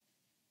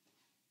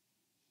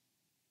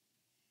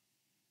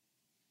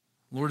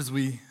Lord, as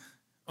we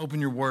open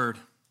your word,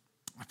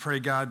 I pray,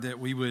 God, that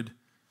we would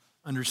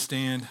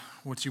understand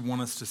what you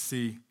want us to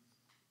see.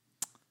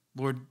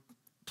 Lord,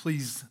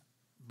 please,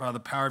 by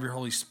the power of your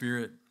Holy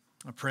Spirit,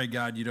 I pray,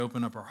 God, you'd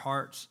open up our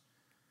hearts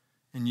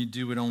and you'd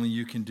do what only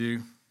you can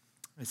do.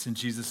 It's in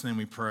Jesus' name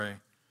we pray.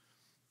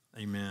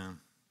 Amen.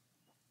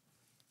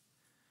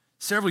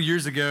 Several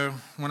years ago,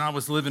 when I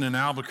was living in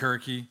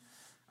Albuquerque,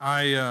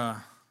 I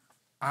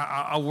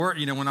worked,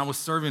 when I was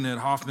serving at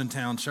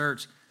Hoffmantown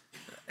Church.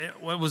 It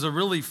was a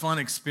really fun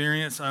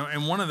experience,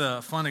 and one of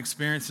the fun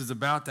experiences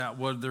about that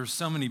was there's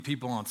so many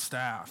people on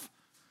staff.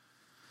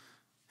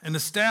 And the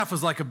staff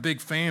was like a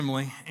big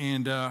family,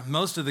 and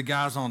most of the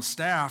guys on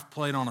staff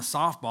played on a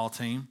softball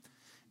team,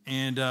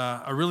 and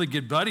a really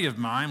good buddy of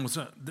mine was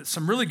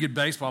some really good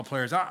baseball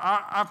players.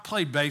 I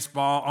played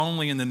baseball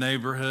only in the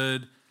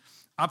neighborhood.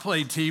 I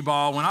played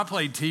t-ball. When I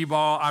played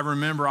t-ball, I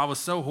remember I was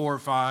so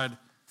horrified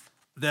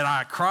that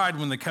I cried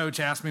when the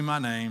coach asked me my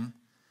name.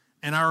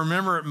 And I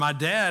remember my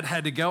dad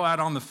had to go out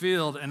on the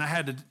field, and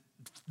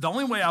the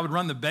only way I would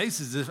run the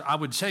bases is I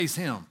would chase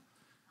him.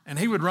 And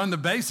he would run the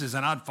bases,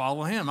 and I'd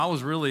follow him. I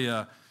was really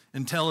an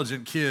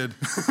intelligent kid.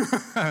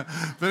 But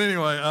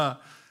anyway,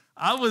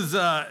 I was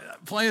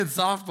playing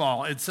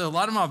softball. And so a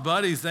lot of my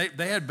buddies, they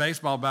had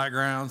baseball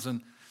backgrounds, and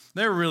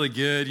they were really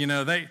good.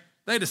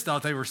 They just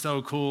thought they were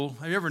so cool.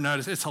 Have you ever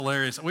noticed? It's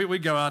hilarious.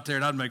 We'd go out there,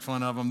 and I'd make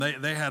fun of them.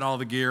 They had all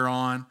the gear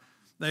on.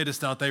 They just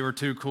thought they were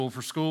too cool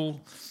for school.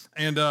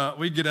 And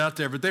we'd get out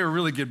there, but they were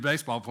really good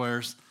baseball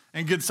players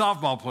and good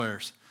softball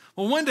players.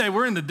 Well, one day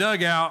we're in the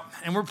dugout,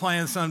 and we're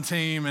playing some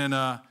team,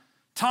 and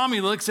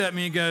Tommy looks at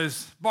me and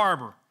goes,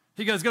 "Barber,"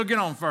 he goes, "Go get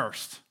on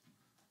first."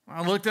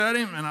 I looked at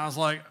him, and I was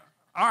like,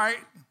 all right.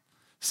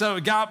 So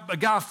a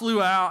guy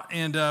flew out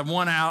and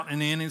won out in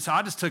the inning, so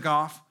I just took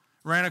off,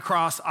 ran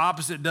across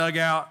opposite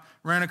dugout,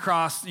 ran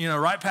across,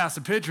 right past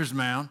the pitcher's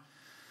mound,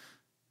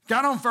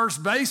 got on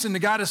first base, and the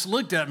guy just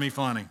looked at me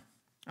funny.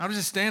 I was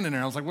just standing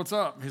there. I was like, "What's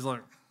up?" He's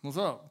like, "What's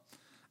up?"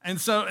 And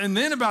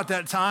then about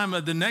that time,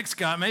 the next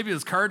guy, maybe it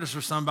was Curtis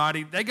or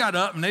somebody, they got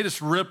up and they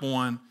just ripped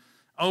one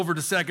over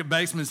the second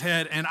baseman's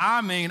head. And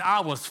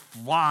I was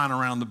flying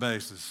around the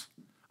bases.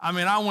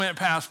 I went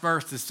past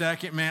first to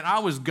second, man. I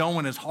was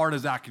going as hard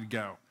as I could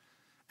go.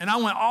 And I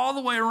went all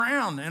the way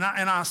around, and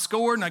I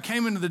scored, and I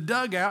came into the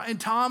dugout,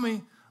 and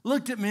Tommy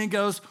looked at me and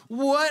goes,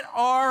 "What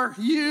are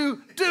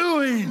you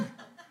doing?"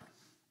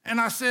 And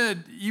I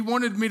said, "You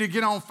wanted me to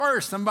get on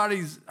first.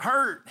 Somebody's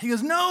hurt." He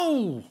goes,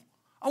 "No,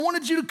 I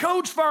wanted you to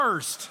coach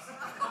first."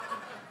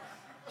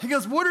 He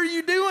goes, "What are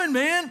you doing,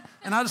 man?"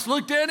 And I just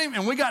looked at him,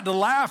 and we got to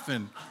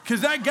laughing because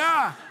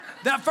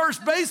that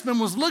first baseman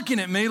was looking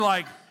at me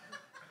like,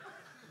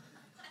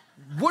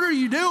 "What are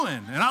you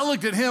doing?" And I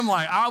looked at him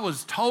like I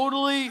was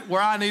totally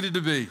where I needed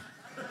to be.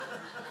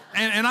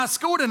 And I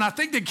scored, and I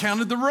think they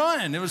counted the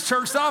run. It was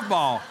church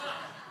softball.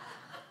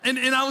 And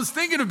I was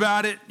thinking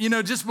about it,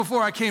 just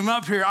before I came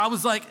up here. I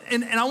was like,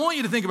 and I want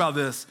you to think about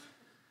this.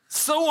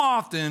 So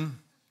often,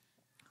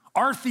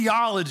 our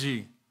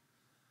theology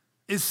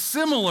is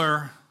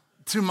similar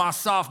to my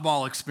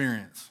softball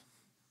experience.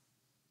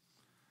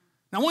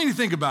 Now, I want you to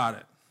think about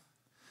it.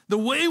 The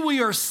way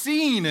we are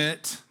seeing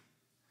it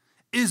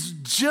is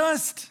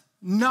just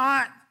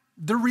not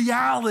the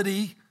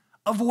reality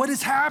of what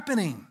is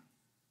happening.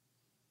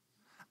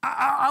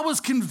 I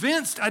was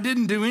convinced I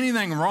didn't do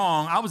anything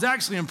wrong. I was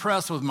actually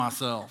impressed with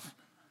myself.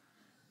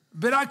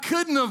 But I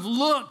couldn't have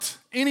looked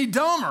any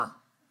dumber.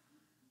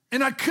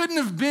 And I couldn't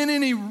have been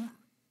any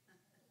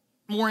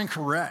more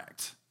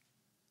incorrect.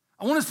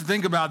 I want us to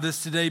think about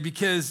this today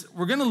because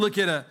we're going to look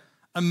at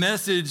a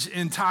message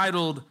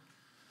entitled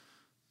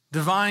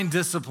Divine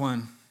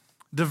Discipline.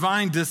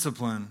 Divine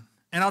Discipline.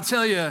 And I'll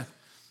tell you,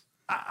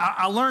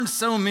 I learned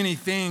so many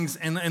things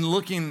in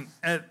looking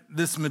at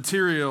this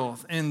material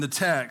in the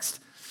text.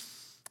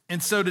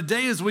 And so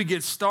today as we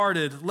get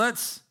started,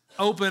 let's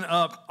open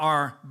up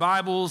our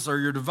Bibles or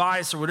your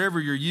device or whatever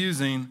you're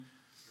using,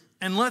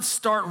 and let's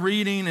start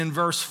reading in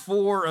verse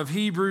 4 of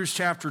Hebrews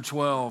chapter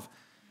 12,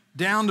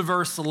 down to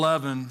verse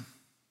 11.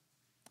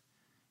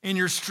 "In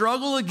your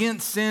struggle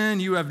against sin,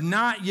 you have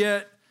not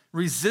yet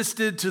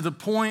resisted to the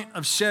point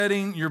of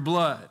shedding your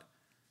blood.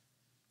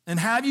 And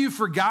have you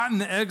forgotten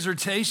the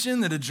exhortation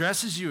that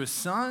addresses you as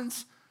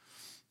sons?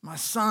 My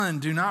son,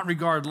 do not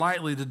regard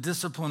lightly the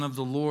discipline of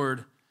the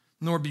Lord,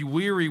 nor be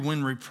weary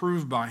when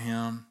reproved by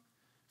him.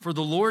 For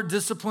the Lord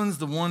disciplines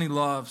the one he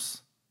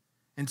loves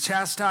and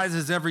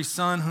chastises every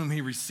son whom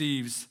he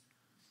receives.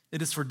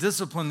 It is for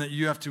discipline that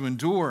you have to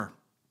endure.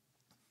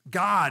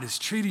 God is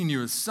treating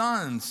you as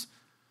sons.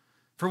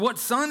 For what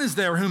son is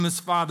there whom his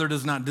father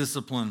does not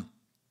discipline?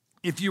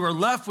 If you are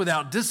left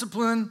without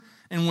discipline,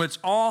 in which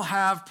all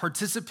have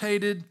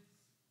participated,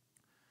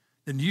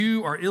 then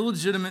you are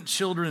illegitimate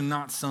children and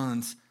not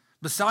sons.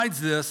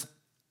 Besides this,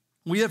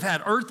 we have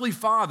had earthly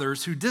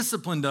fathers who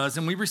disciplined us,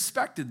 and we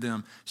respected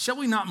them. Shall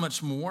we not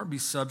much more be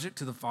subject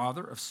to the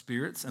Father of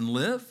spirits and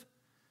live?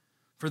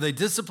 For they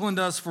disciplined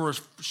us for a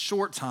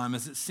short time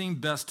as it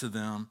seemed best to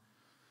them.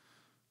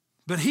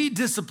 But he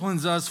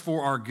disciplines us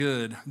for our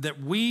good,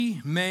 that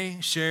we may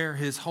share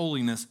his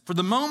holiness. For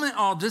the moment,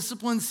 all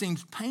discipline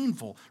seems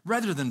painful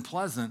rather than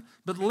pleasant,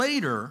 but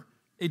later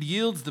it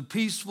yields the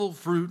peaceful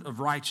fruit of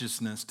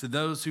righteousness to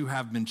those who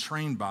have been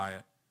trained by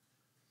it.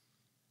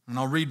 And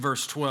I'll read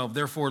verse 12.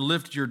 Therefore,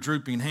 lift your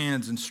drooping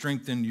hands and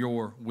strengthen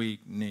your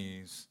weak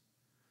knees.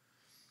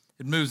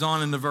 It moves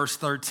on into verse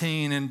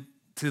 13 and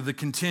to the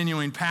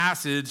continuing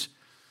passage.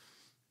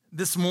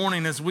 This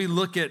morning, as we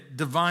look at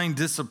divine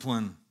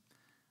discipline,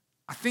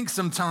 I think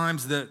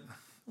sometimes that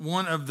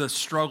one of the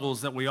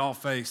struggles that we all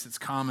face, that's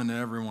common to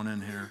everyone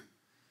in here,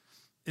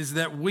 is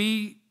that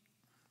we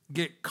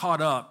get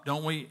caught up,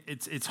 don't we?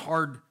 It's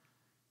hard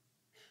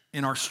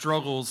in our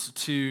struggles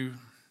to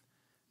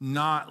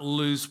not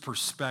lose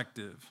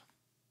perspective.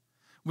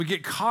 We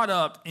get caught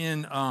up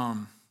in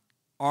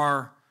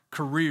our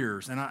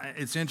careers, and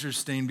it's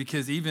interesting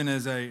because even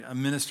as a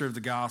minister of the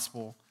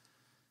gospel,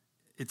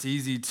 it's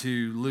easy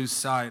to lose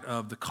sight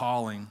of the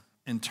calling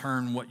and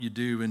turn what you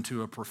do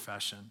into a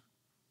profession,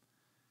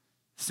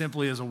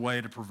 simply as a way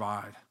to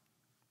provide,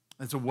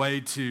 as a way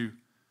to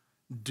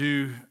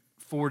do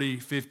 40,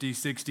 50,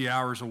 60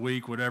 hours a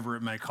week, whatever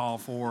it may call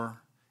for.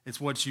 It's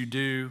what you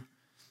do.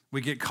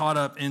 We get caught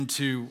up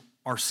into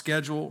our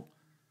schedule.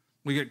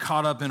 We get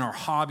caught up in our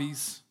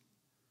hobbies.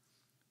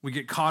 We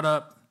get caught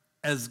up,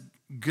 as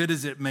good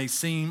as it may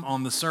seem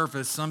on the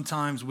surface,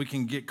 sometimes we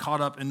can get caught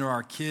up into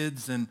our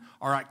kids and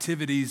our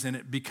activities and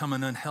it become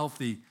an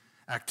unhealthy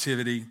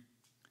activity.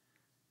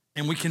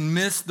 And we can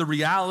miss the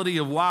reality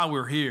of why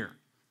we're here.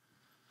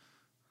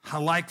 I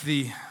like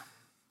the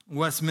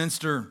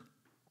Westminster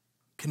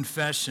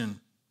Confession.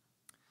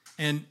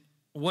 And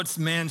what's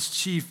man's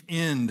chief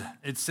end?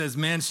 It says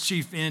man's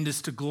chief end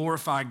is to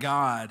glorify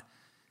God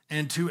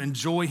and to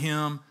enjoy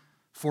him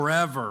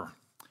forever.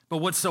 But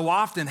what so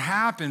often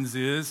happens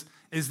is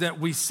that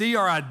we see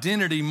our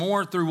identity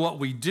more through what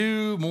we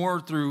do, more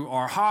through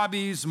our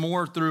hobbies,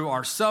 more through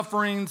our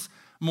sufferings,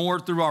 more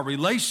through our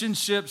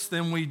relationships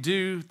than we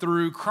do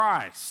through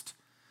Christ.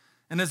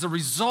 And as a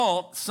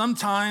result,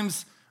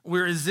 sometimes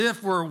we're as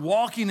if we're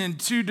walking in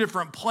two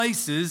different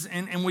places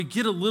and we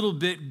get a little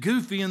bit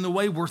goofy in the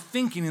way we're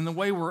thinking, in the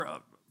way we're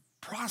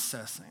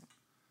processing.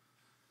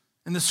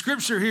 And the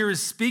scripture here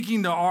is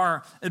speaking to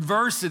our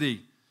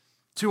adversity,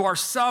 to our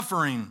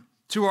suffering,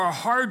 to our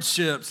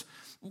hardships.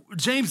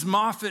 James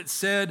Moffat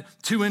said,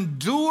 to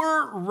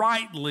endure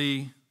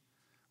rightly,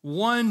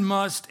 one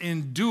must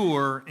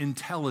endure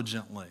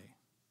intelligently.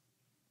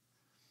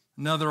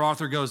 Another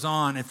author goes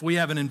on, if we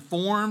have an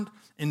informed,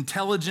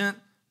 intelligent,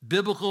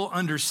 biblical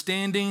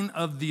understanding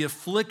of the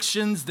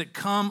afflictions that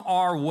come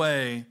our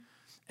way,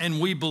 and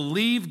we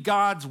believe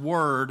God's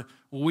word,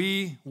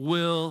 we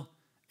will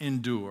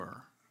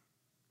endure.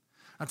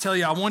 I tell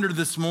you, I wondered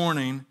this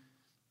morning,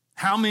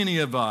 how many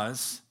of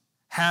us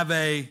have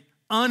a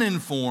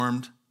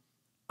uninformed,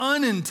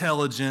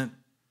 unintelligent,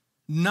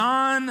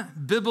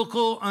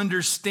 non-biblical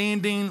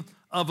understanding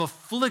of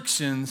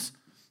afflictions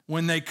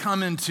when they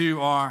come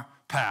into our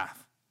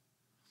path?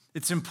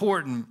 It's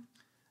important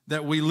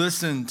that we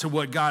listen to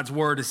what God's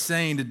word is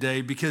saying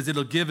today because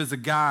it'll give us a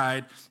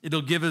guide,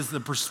 it'll give us the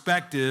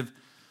perspective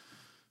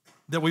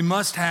that we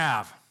must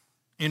have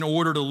in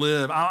order to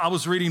live. I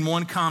was reading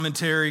one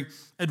commentary,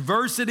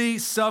 adversity,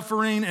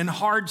 suffering, and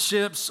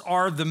hardships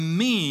are the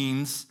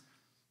means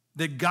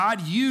that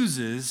God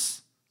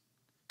uses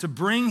to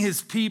bring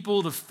his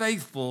people to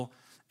faithful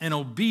and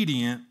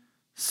obedient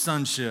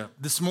sonship.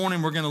 This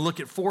morning, we're going to look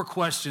at 4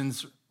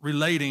 questions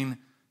relating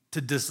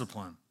to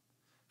discipline.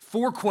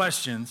 4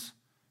 questions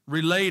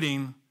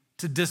relating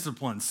to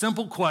discipline.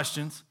 Simple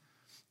questions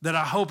that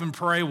I hope and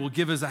pray will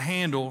give us a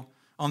handle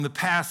on the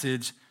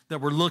passage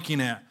that we're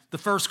looking at. The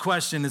first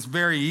question is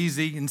very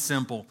easy and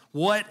simple.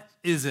 What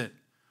is it?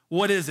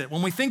 What is it?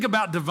 When we think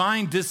about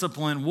divine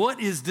discipline, what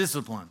is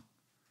discipline?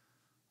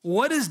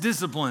 What is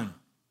discipline?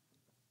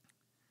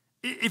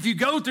 If you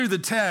go through the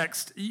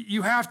text,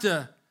 you have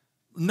to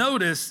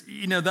notice,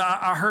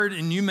 I heard,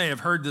 and you may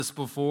have heard this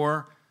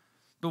before,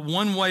 but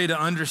one way to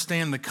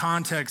understand the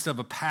context of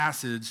a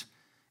passage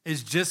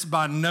is just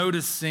by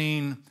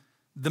noticing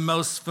the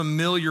most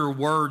familiar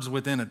words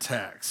within a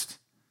text.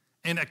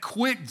 And a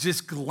quick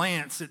just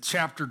glance at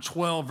chapter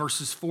 12,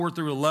 verses 4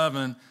 through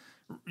 11,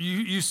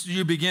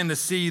 you begin to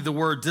see the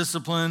word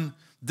discipline,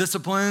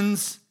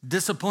 disciplines,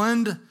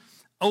 disciplined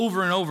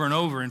over and over and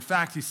over. In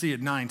fact, you see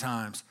it 9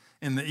 times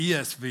in the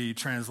ESV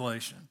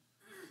translation.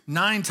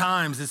 9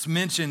 times it's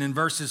mentioned in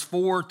verses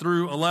 4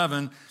 through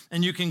 11,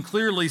 and you can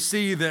clearly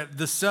see that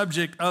the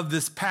subject of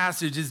this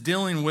passage is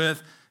dealing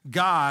with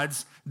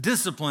God's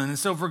discipline. And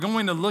so if we're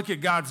going to look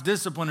at God's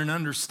discipline and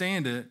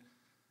understand it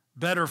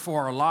better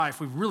for our life,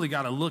 we've really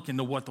got to look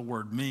into what the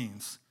word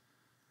means.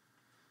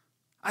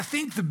 I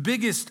think the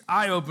biggest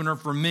eye-opener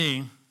for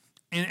me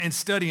in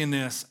studying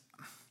this,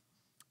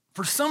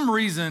 for some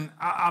reason,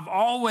 I've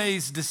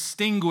always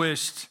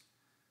distinguished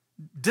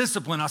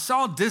discipline. I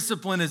saw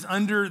discipline as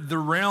under the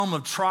realm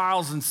of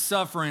trials and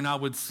suffering, I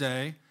would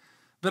say,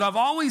 but I've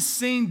always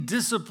seen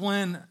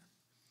discipline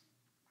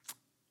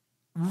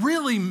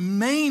really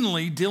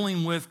mainly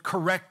dealing with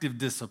corrective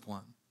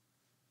discipline.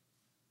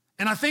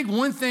 And I think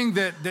one thing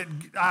that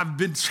I've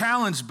been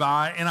challenged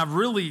by, and I've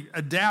really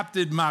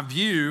adapted my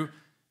view,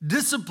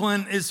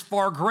 discipline is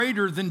far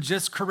greater than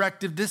just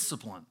corrective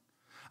discipline.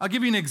 I'll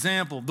give you an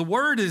example. The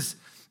word is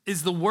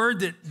the word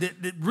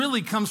that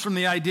really comes from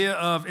the idea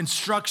of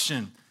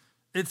instruction.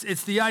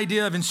 It's the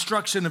idea of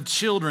instruction of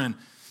children.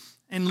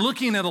 And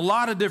looking at a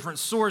lot of different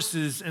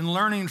sources and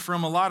learning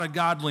from a lot of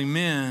godly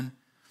men,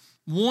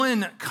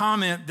 one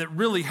comment that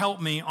really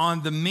helped me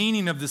on the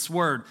meaning of this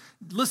word.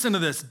 Listen to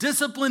this.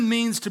 Discipline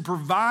means to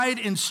provide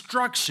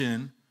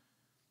instruction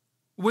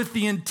with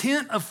the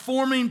intent of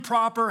forming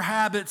proper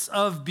habits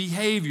of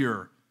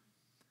behavior,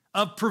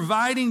 of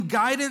providing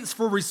guidance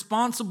for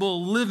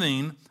responsible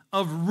living,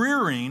 of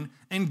rearing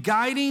and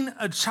guiding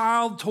a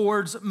child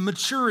towards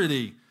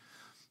maturity.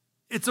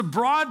 It's a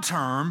broad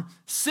term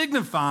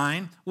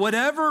signifying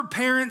whatever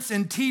parents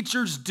and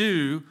teachers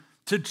do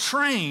to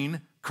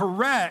train,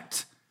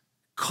 correct,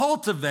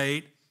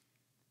 cultivate,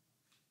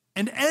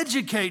 and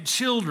educate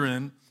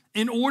children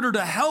in order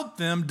to help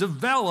them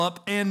develop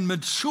and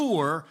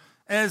mature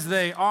as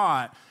they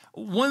ought.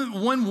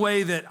 One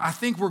way that I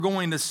think we're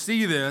going to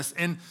see this,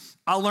 and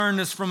I learned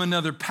this from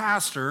another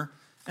pastor,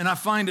 and I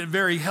find it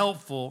very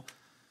helpful,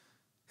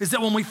 is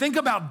that when we think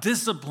about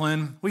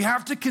discipline, we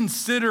have to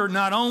consider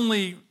not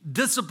only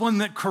discipline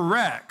that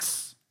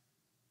corrects,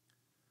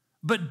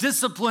 but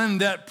discipline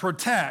that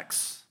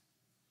protects,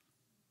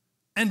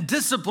 and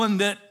discipline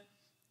that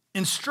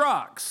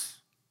instructs.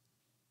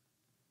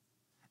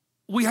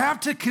 We have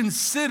to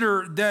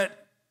consider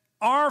that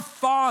our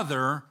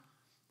Father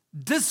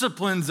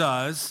disciplines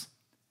us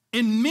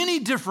in many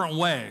different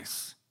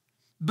ways,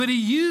 but he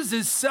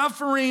uses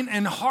suffering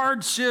and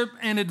hardship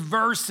and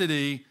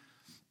adversity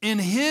in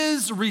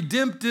his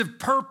redemptive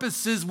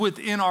purposes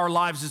within our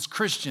lives as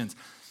Christians.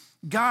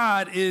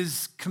 God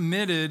is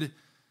committed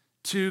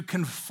to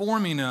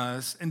conforming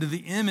us into the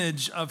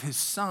image of his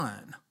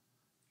Son.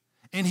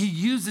 And he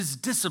uses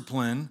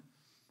discipline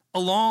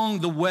along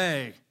the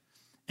way.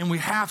 And we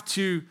have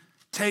to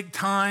take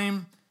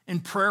time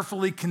and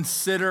prayerfully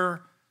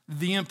consider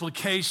the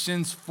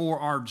implications for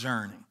our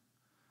journey.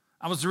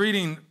 I was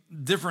reading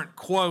different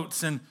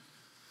quotes, and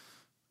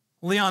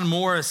Leon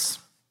Morris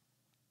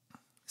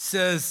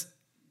says,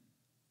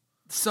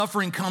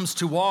 suffering comes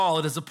to all.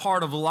 It is a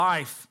part of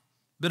life,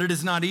 but it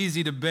is not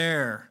easy to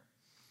bear.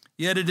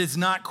 Yet it is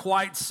not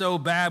quite so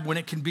bad when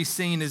it can be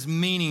seen as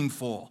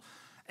meaningful.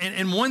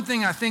 And one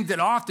thing I think that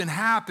often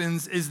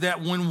happens is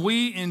that when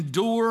we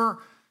endure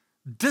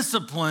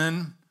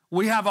discipline,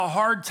 we have a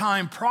hard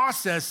time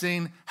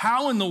processing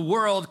how in the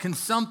world can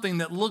something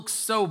that looks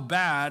so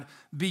bad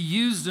be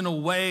used in a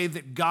way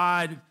that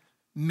God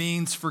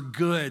means for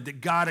good, that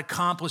God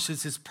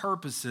accomplishes his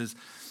purposes.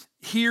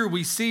 Here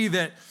we see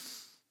that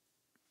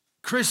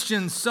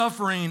Christian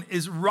suffering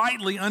is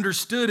rightly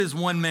understood, as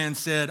one man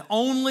said,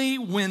 only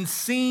when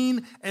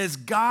seen as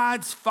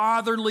God's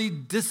fatherly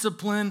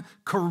discipline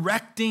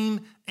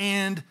correcting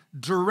and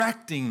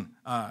directing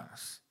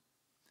us.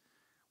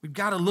 We've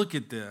got to look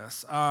at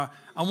this. I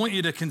want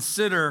you to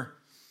consider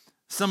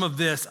some of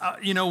this.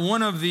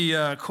 One of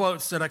the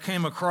quotes that I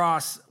came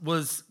across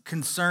was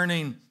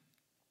concerning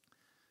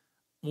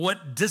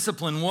what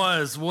discipline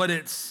was, what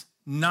it's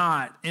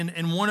not.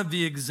 And one of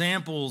the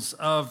examples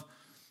of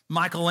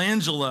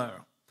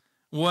Michelangelo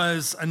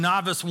was a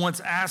novice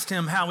once asked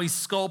him how he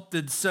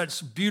sculpted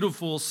such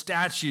beautiful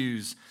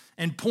statues.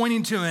 And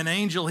pointing to an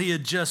angel he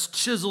had just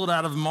chiseled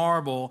out of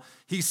marble,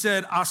 he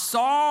said, "I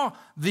saw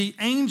the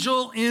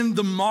angel in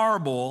the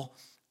marble.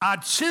 I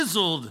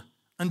chiseled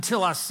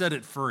until I set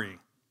it free."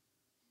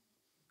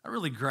 That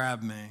really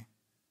grabbed me.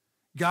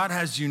 God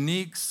has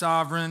unique,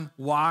 sovereign,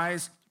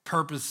 wise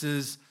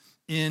purposes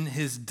in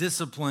his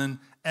discipline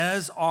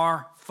as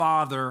our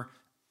Father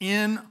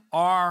in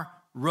our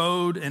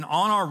road and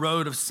on our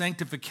road of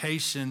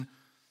sanctification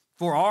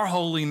for our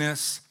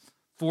holiness,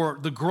 for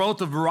the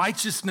growth of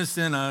righteousness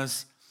in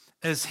us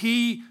as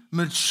he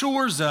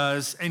matures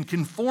us and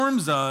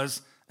conforms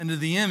us into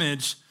the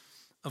image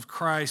of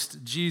Christ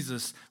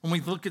Jesus. When we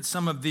look at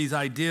some of these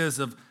ideas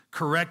of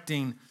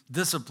correcting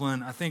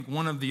discipline, I think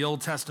one of the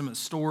Old Testament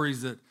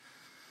stories that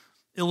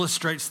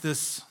illustrates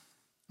this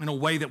in a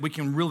way that we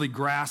can really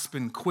grasp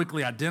and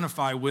quickly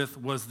identify with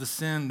was the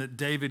sin that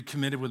David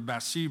committed with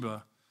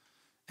Bathsheba.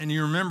 And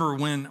you remember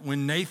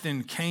when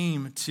Nathan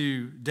came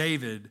to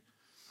David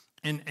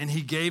and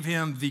he gave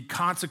him the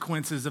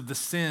consequences of the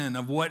sin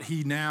of what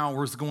he now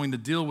was going to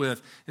deal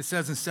with. It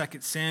says in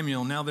 2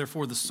 Samuel, "Now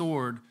therefore the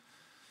sword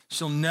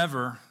shall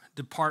never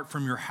depart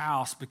from your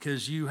house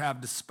because you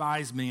have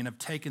despised me and have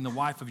taken the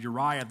wife of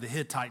Uriah the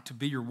Hittite to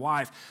be your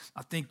wife."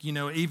 I think,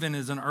 even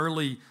as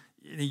a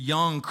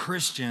young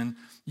Christian,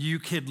 you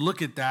could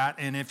look at that,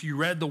 and if you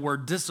read the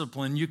word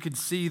discipline, you could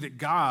see that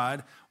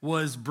God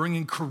was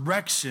bringing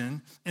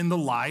correction in the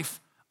life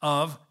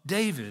of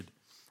David.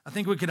 I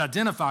think we could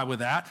identify with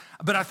that.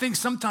 But I think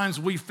sometimes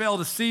we fail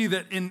to see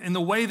that in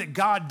the way that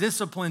God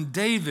disciplined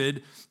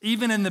David,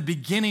 even in the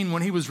beginning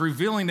when he was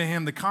revealing to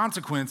him the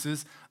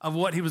consequences of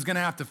what he was going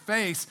to have to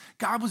face,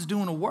 God was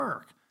doing a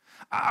work.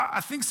 I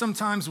think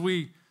sometimes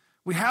we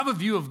have a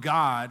view of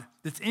God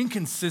that's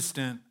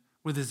inconsistent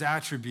with his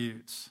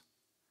attributes.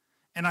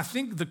 And I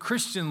think the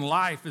Christian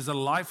life is a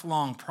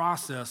lifelong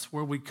process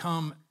where we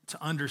come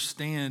to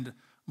understand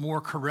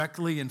more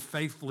correctly and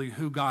faithfully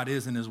who God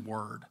is in his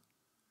word.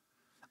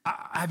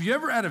 Have you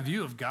ever had a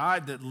view of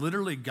God that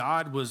literally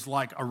God was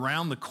like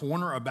around the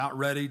corner about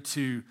ready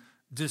to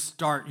just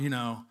start,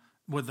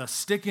 with a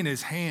stick in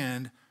his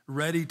hand,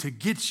 ready to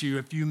get you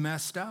if you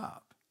messed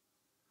up?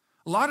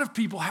 A lot of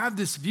people have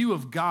this view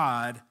of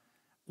God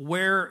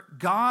where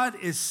God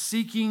is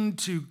seeking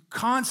to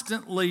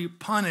constantly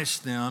punish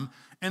them,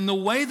 and the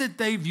way that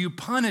they view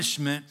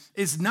punishment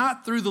is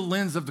not through the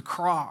lens of the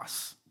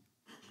cross.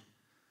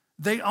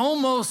 They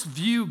almost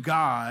view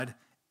God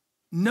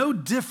no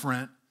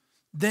different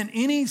than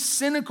any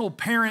cynical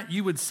parent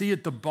you would see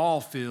at the ball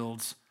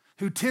fields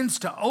who tends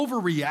to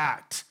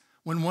overreact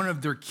when one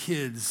of their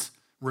kids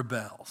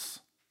rebels.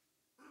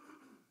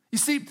 You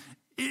see,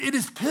 it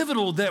is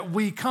pivotal that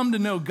we come to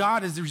know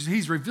God as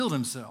he's revealed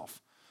himself.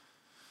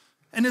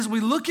 And as we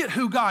look at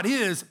who God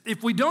is,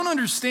 if we don't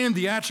understand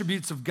the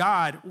attributes of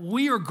God,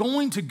 we are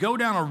going to go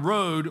down a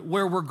road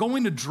where we're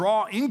going to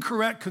draw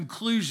incorrect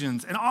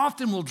conclusions, and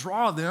often we'll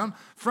draw them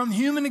from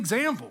human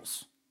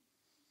examples.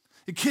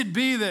 It could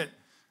be that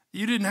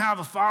you didn't have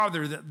a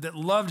father that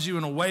loves you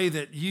in a way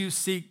that you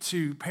seek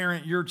to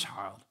parent your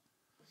child.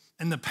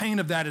 And the pain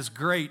of that is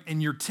great.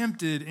 And you're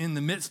tempted in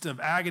the midst of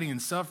agony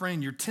and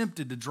suffering, you're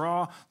tempted to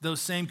draw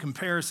those same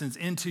comparisons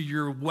into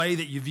your way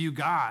that you view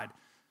God.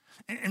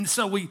 And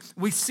so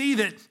we see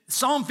that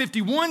Psalm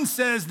 51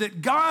 says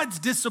that God's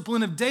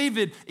discipline of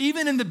David,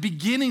 even in the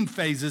beginning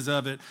phases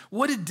of it,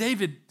 what did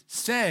David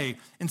say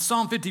in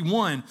Psalm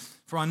 51?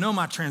 For I know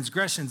my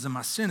transgressions and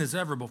my sin is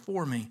ever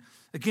before me.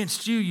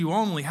 Against you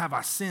only have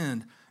I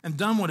sinned and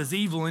done what is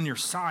evil in your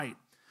sight,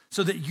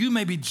 so that you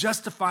may be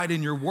justified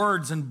in your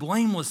words and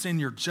blameless in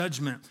your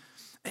judgment.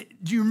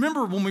 Do you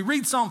remember when we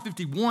read Psalm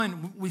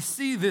 51, we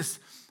see this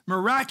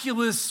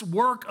miraculous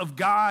work of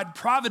God,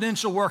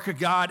 providential work of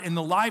God in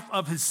the life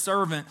of his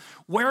servant,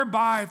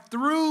 whereby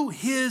through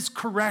his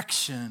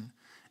correction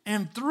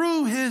and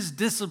through his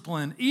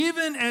discipline,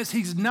 even as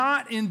he's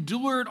not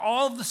endured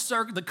all of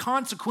the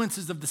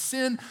consequences of the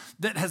sin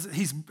that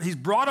he's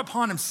brought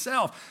upon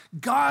himself,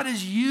 God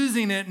is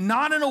using it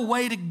not in a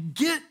way to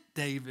get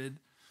David,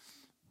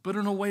 but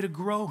in a way to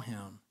grow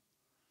him.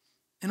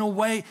 In a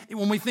way,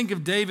 when we think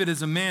of David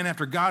as a man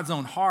after God's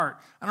own heart,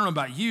 I don't know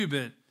about you,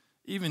 but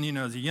even,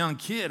 as a young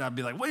kid, I'd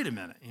be like, wait a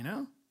minute,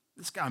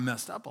 this guy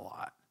messed up a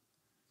lot.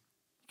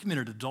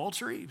 Committed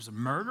adultery, he was a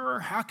murderer.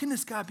 How can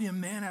this guy be a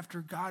man after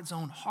God's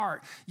own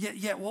heart?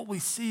 Yet what we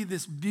see,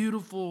 this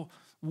beautiful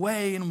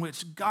way in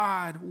which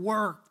God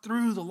worked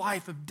through the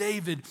life of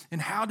David,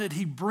 and how did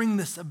he bring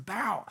this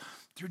about?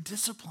 Through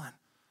discipline,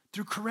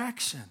 through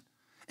correction,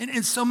 and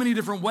in so many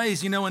different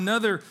ways.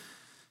 Another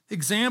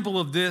example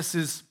of this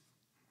is,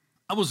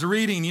 I was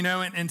reading,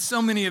 and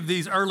so many of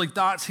these early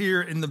thoughts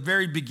here in the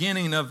very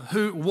beginning of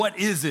what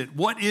is it?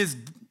 What is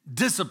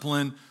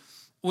discipline?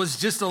 Was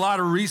just a lot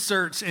of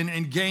research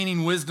and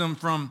gaining wisdom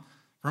from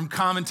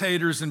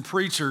commentators and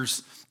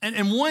preachers.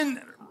 And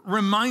one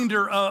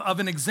reminder of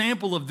an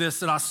example of this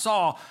that I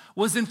saw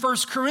was in 1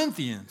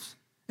 Corinthians.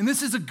 And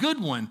this is a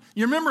good one.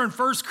 You remember in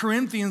 1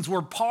 Corinthians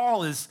where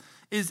Paul is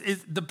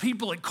the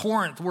people at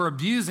Corinth were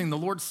abusing the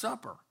Lord's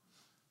Supper.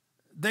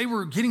 They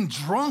were getting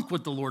drunk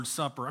with the Lord's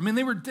Supper. I mean,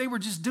 they were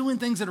just doing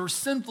things that are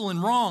sinful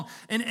and wrong.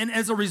 And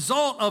as a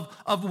result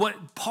of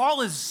what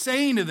Paul is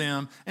saying to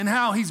them and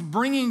how he's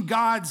bringing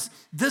God's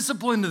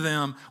discipline to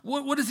them,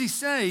 what does he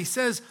say? He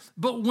says,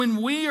 but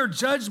when we are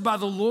judged by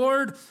the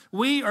Lord,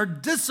 we are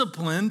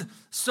disciplined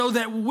so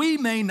that we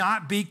may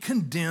not be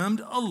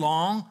condemned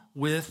along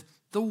with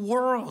the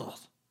world.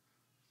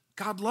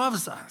 God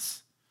loves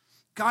us.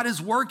 God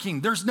is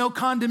working. There's no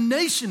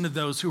condemnation to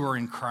those who are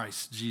in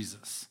Christ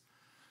Jesus.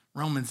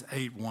 Romans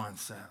 8:1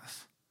 says.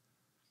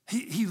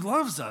 He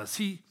loves us.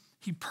 He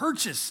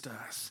purchased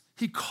us.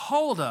 He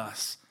called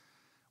us.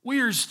 We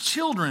are his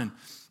children.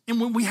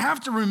 And when we have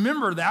to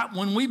remember that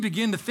when we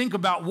begin to think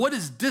about what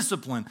is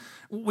discipline,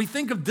 we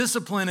think of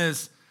discipline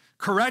as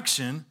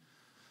correction,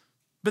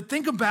 but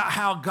think about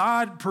how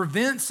God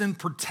prevents and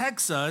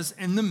protects us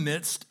in the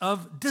midst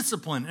of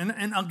discipline.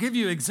 And I'll give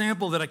you an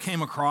example that I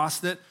came across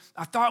that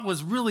I thought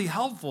was really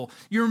helpful.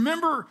 You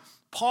remember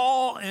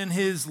Paul in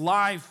his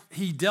life,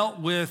 he dealt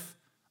with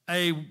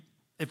a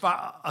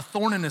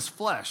thorn in his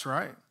flesh,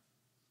 right?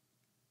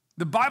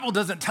 The Bible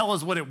doesn't tell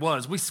us what it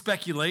was. We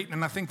speculate,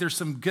 and I think there's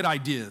some good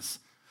ideas.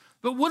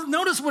 But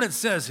notice what it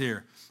says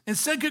here. In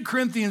 2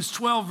 Corinthians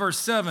 12, verse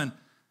 7,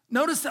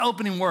 notice the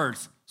opening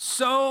words.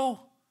 So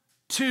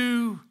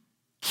to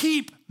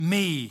keep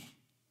me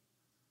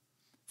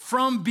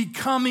from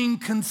becoming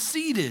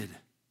conceited.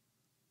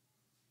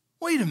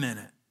 Wait a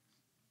minute.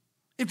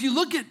 If you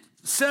look at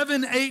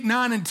 7, 8,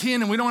 9, and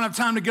 10, and we don't have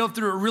time to go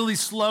through it really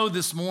slow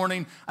this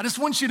morning. I just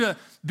want you to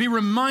be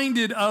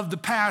reminded of the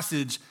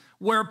passage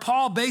where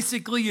Paul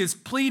basically is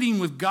pleading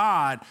with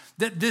God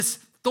that this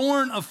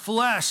thorn of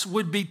flesh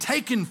would be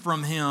taken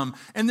from him.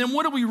 And then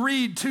what do we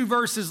read 2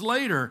 verses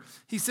later?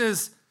 He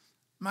says,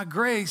 my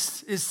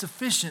grace is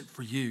sufficient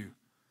for you,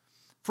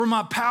 for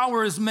my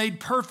power is made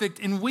perfect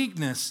in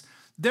weakness.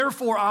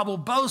 Therefore, I will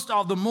boast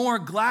all the more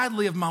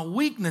gladly of my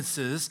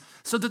weaknesses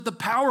so that the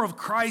power of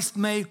Christ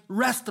may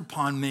rest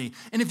upon me.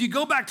 And if you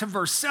go back to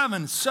verse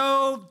 7,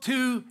 so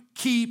to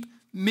keep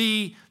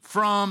me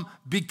from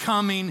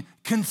becoming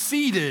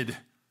conceited.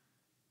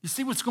 You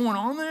see what's going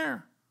on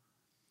there?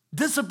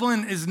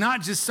 Discipline is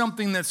not just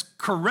something that's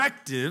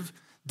corrective.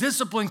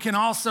 Discipline can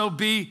also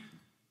be,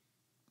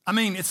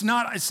 it's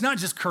not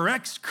just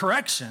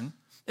correction.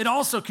 It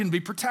also can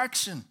be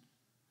protection.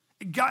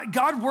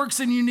 God works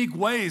in unique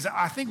ways.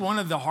 I think one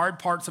of the hard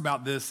parts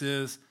about this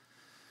is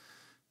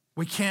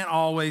we can't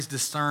always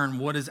discern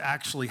what is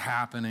actually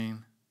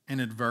happening in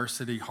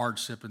adversity,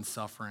 hardship, and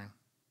suffering.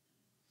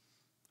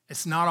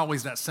 It's not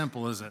always that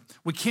simple, is it?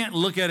 We can't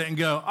look at it and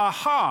go,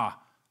 aha,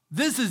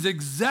 this is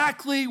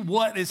exactly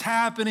what is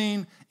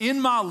happening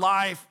in my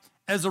life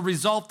as a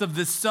result of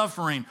this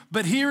suffering.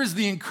 But here is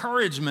the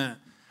encouragement.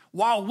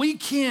 While we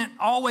can't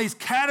always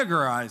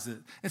categorize it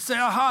and say,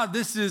 aha,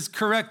 this is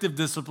corrective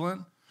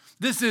discipline,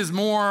 this is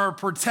more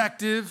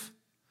protective,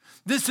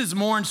 this is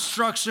more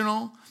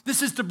instructional,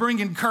 this is to bring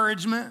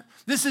encouragement,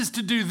 this is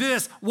to do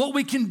this, what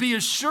we can be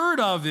assured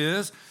of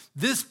is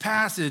this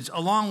passage,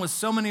 along with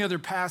so many other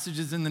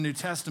passages in the New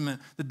Testament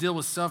that deal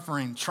with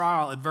suffering,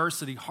 trial,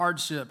 adversity,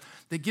 hardship,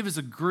 they give us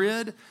a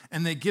grid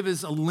and they give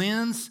us a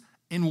lens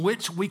in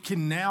which we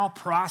can now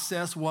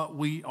process what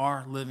we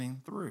are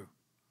living through.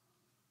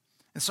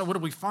 And so what do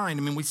we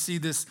find? We see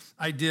this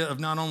idea of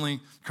not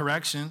only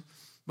correction,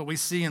 but we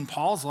see in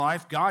Paul's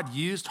life, God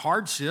used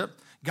hardship,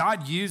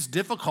 God used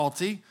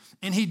difficulty,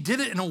 and he did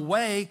it in a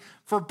way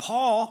for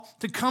Paul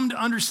to come to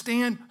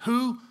understand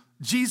who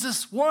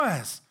Jesus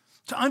was,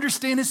 to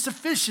understand his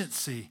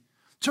sufficiency,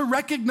 to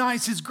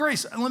recognize his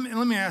grace. Let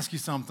me ask you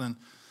something.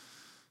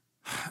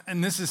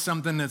 And this is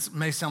something that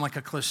may sound like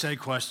a cliche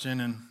question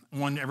and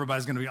one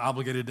everybody's going to be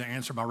obligated to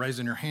answer by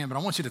raising your hand, but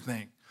I want you to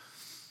think.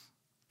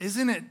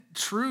 Isn't it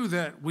true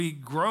that we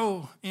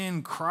grow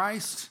in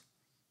Christ,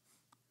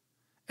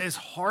 as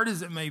hard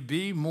as it may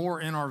be,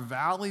 more in our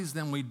valleys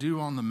than we do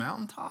on the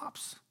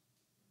mountaintops?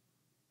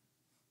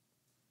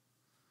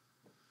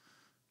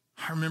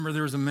 I remember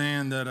there was a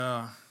man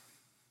that,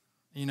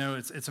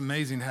 it's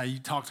amazing how you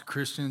talk to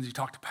Christians, you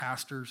talk to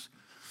pastors,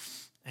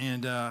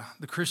 and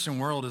the Christian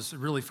world is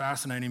really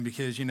fascinating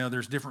because,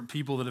 there's different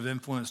people that have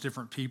influenced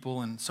different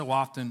people, and so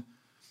often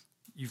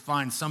you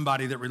find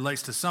somebody that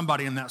relates to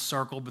somebody in that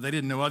circle, but they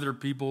didn't know other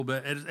people.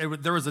 But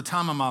there was a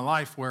time in my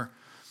life where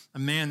a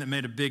man that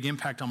made a big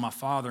impact on my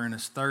father in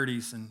his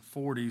 30s and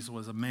 40s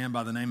was a man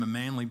by the name of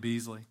Manly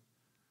Beasley.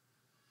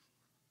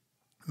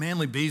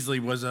 Manly Beasley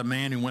was a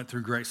man who went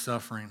through great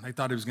suffering. They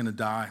thought he was going to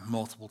die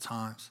multiple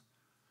times.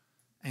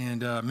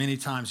 And many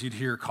times you'd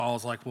hear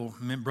calls like, well,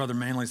 Brother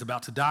Manly's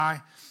about to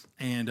die.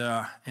 And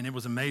it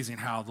was amazing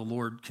how the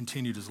Lord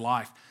continued his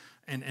life.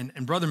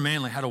 And Brother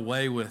Manly had a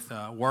way with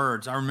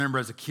words. I remember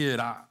as a kid,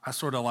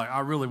 I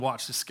really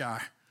watched this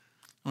guy.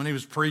 When he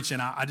was preaching,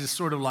 I just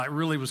sort of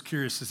really was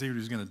curious to see what he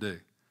was going to do.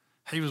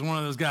 He was one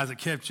of those guys that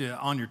kept you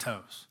on your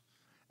toes.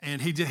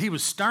 And he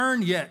was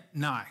stern yet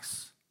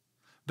nice.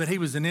 But he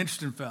was an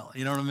interesting fella,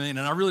 you know what I mean?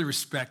 And I really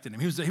respected him.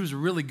 He was a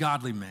really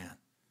godly man.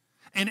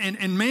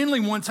 And Manly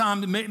one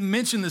time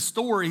mentioned this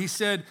story. He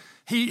said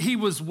he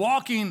was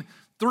walking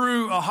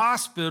through a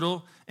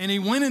hospital and he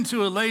went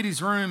into a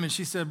lady's room and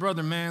she said,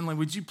 Brother Manly,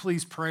 would you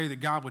please pray that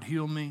God would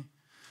heal me?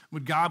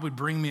 God would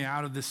bring me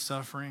out of this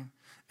suffering?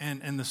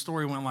 And the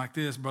story went like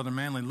this. Brother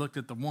Manly looked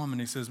at the woman.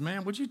 He says,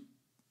 man,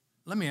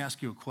 let me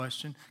ask you a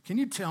question. Can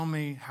you tell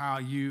me how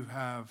you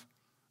have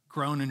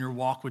grown in your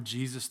walk with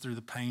Jesus through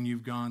the pain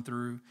you've gone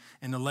through?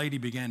 And the lady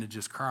began to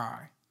just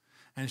cry.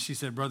 And she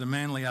said, Brother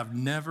Manly, I've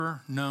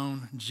never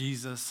known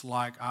Jesus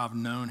like I've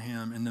known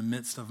him in the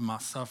midst of my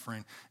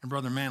suffering. And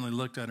Brother Manly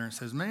looked at her and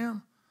says,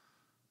 ma'am,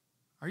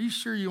 are you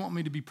sure you want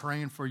me to be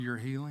praying for your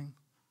healing?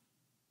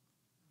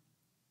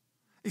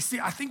 You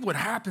see, I think what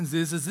happens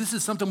is this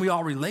is something we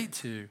all relate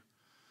to.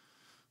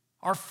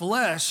 Our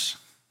flesh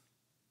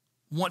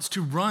wants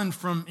to run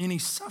from any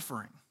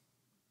suffering.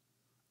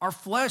 Our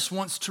flesh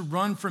wants to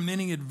run from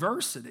any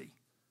adversity.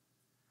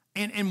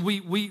 And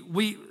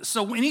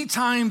so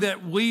anytime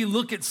that we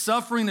look at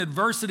suffering,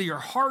 adversity, or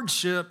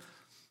hardship,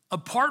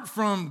 apart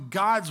from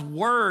God's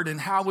word and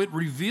how it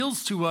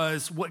reveals to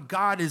us what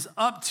God is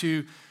up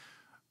to,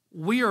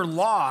 we are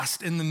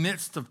lost in the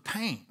midst of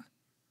pain.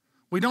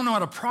 We don't know how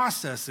to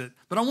process it,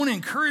 but I want to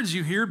encourage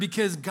you here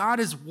because God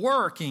is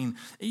working.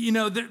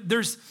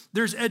 There's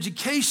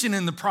education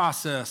in the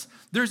process.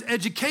 There's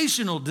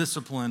educational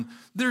discipline.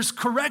 There's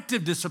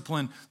corrective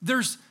discipline.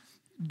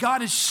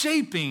 God is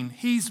shaping,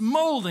 he's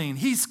molding,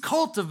 he's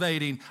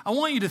cultivating. I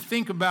want you to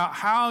think about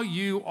how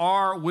you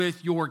are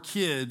with your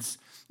kids.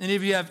 And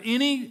if you have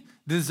any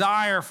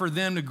desire for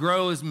them to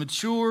grow as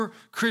mature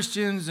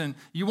Christians, and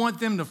you want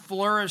them to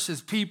flourish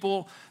as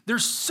people.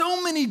 There's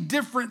so many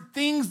different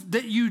things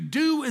that you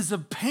do as a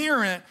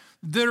parent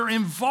that are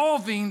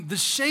involving the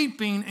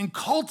shaping and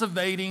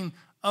cultivating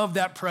of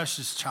that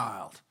precious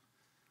child.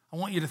 I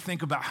want you to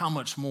think about how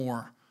much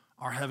more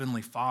our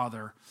Heavenly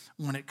Father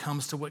when it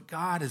comes to what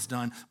God has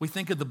done. We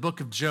think of the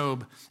book of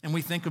Job, and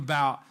we think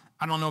about,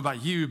 I don't know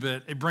about you,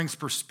 but it brings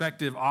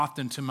perspective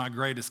often to my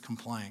greatest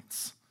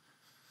complaints.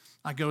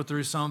 I go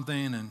through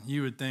something, and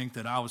you would think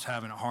that I was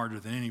having it harder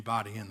than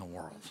anybody in the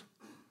world.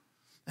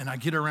 And I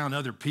get around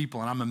other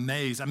people, and I'm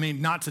amazed. I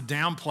mean, not to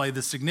downplay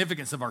the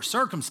significance of our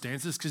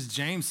circumstances, because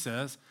James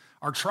says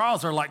our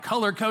trials are like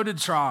color-coded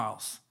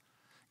trials.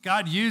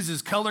 God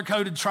uses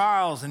color-coded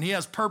trials, and he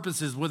has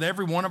purposes with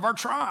every one of our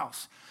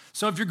trials.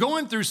 So if you're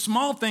going through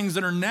small things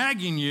that are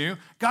nagging you,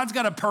 God's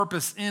got a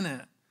purpose in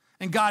it,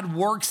 and God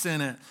works in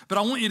it. But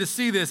I want you to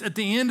see this. At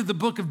the end of the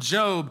book of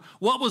Job,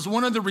 what was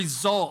one of the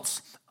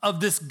results of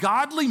this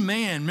godly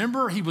man?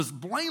 Remember, he was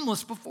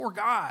blameless before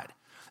God.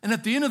 And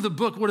at the end of the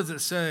book, what does it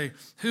say?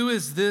 Who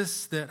is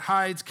this that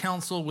hides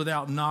counsel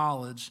without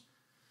knowledge?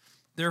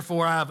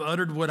 Therefore, I have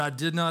uttered what I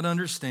did not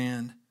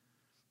understand,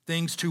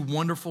 things too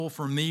wonderful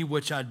for me,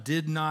 which I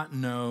did not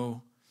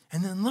know.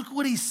 And then look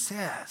what he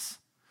says.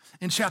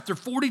 In chapter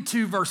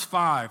 42, verse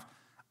 5,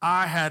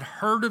 I had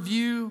heard of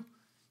you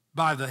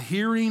by the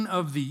hearing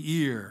of the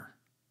ear,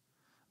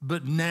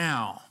 but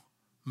now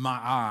my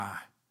eye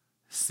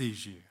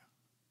sees you.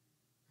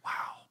 Wow.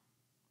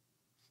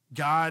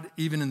 God,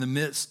 even in the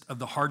midst of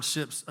the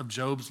hardships of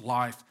Job's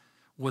life,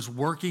 was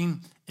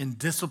working in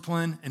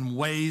discipline in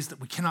ways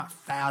that we cannot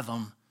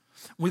fathom.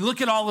 We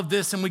look at all of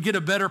this and we get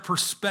a better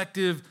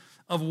perspective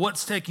of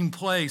what's taking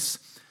place.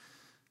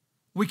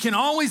 We can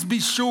always be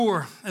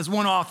sure, as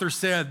one author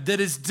said, that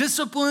his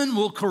discipline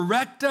will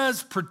correct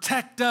us,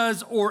 protect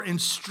us, or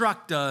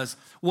instruct us.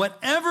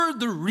 Whatever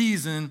the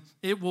reason,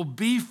 it will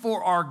be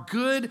for our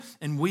good,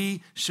 and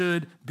we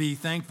should be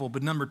thankful.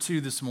 But number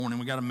 2 this morning,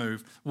 we got to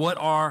move. What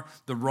are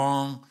the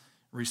wrong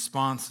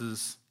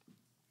responses?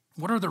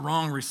 What are the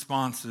wrong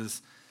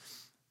responses?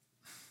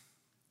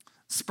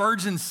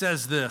 Spurgeon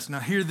says this.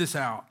 Now hear this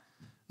out.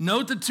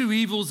 Note the 2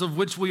 evils of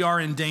which we are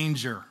in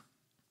danger.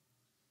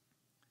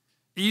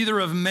 Either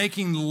of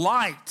making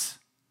light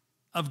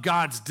of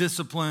God's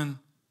discipline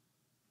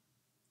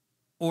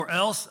or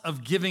else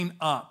of giving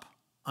up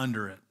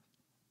under it.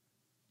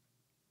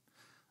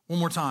 One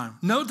more time.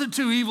 Note the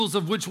 2 evils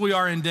of which we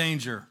are in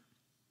danger.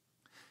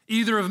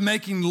 Either of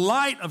making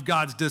light of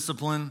God's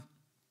discipline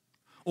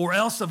or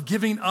else of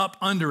giving up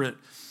under it.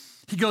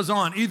 He goes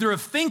on, either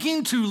of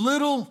thinking too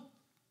little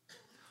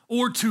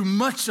or too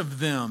much of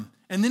them.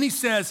 And then he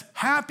says,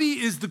 happy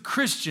is the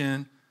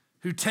Christian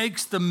who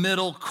takes the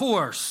middle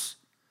course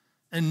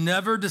and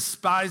never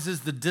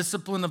despises the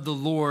discipline of the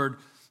Lord,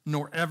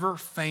 nor ever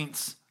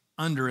faints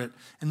under it.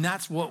 And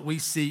that's what we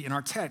see in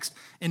our text.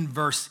 In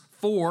verse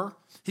 4,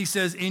 he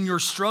says, in your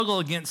struggle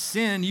against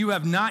sin, you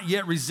have not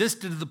yet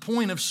resisted to the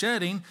point of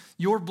shedding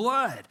your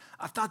blood.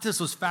 I thought this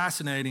was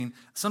fascinating.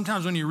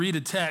 Sometimes when you read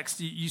a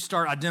text, you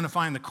start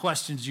identifying the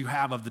questions you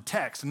have of the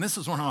text. And this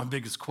is one of my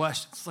biggest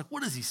questions. It's like,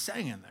 what is he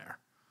saying there?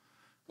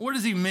 What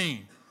does he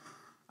mean?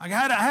 I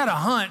had a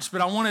hunch, but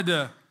I wanted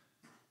to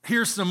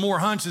hear some more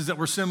hunches that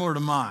were similar to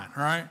mine,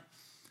 right?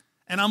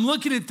 And I'm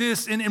looking at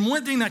this, and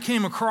one thing that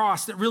came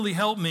across that really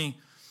helped me,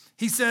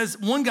 he says,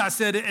 one guy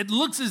said, it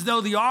looks as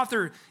though the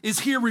author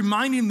is here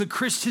reminding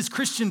his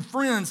Christian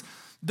friends,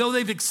 though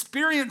they've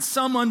experienced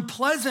some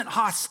unpleasant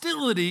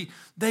hostility,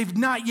 they've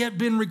not yet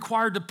been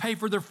required to pay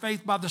for their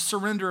faith by the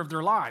surrender of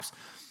their lives.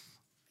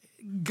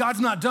 God's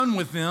not done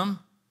with them.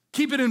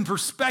 Keep it in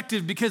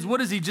perspective, because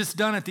what has he just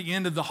done at the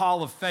end of the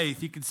hall of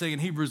faith? You could say in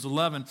Hebrews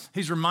 11,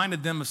 he's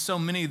reminded them of so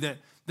many that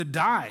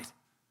died.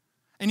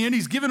 And yet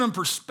he's given them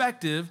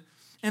perspective.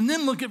 And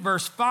then look at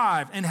verse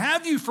 5. And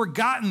have you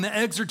forgotten the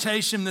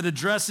exhortation that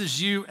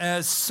addresses you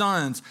as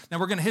sons? Now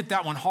we're going to hit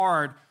that one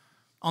hard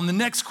on the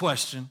next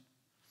question.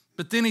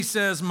 But then he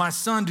says, my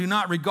son, do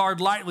not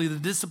regard lightly the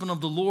discipline of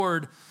the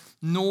Lord,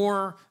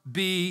 nor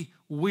be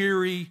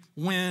weary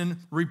when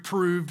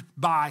reproved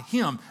by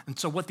him. And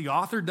so what the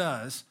author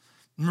does,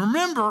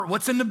 remember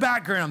what's in the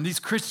background, these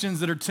Christians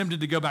that are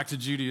tempted to go back to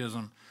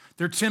Judaism.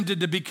 They're tempted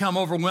to become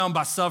overwhelmed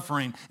by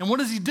suffering. And what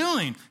is he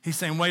doing? He's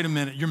saying, wait a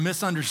minute, you're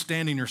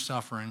misunderstanding your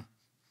suffering.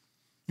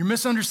 You're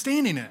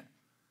misunderstanding it.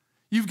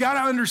 You've got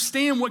to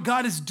understand what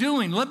God is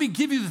doing. Let me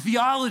give you the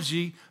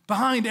theology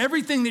behind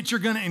everything that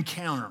you're going to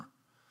encounter.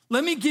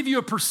 Let me give you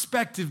a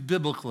perspective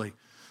biblically.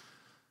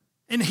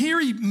 And here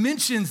he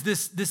mentions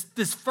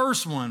this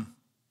first one.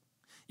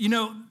 You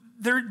know,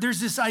 there's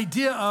this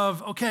idea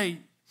of, okay,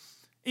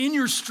 in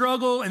your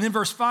struggle, and then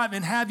verse 5,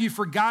 and have you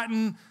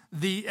forgotten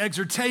the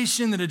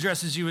exhortation that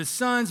addresses you as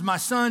sons? My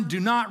son, do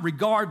not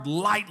regard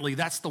lightly.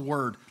 That's the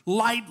word,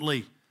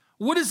 lightly.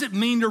 What does it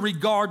mean to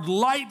regard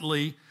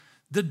lightly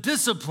the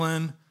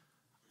discipline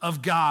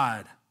of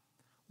God?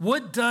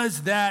 What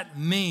does that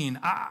mean?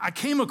 I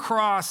came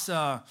across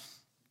an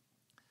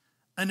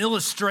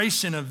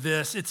illustration of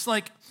this. It's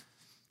like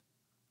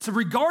To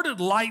regard it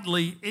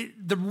lightly,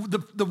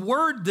 the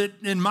word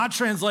that in my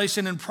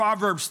translation in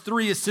Proverbs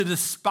 3 is to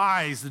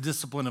despise the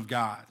discipline of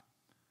God.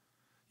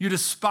 You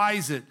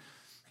despise it.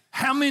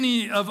 How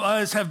many of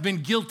us have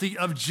been guilty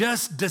of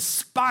just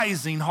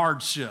despising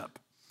hardship?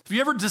 Have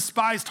you ever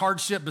despised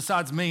hardship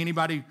besides me?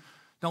 Anybody?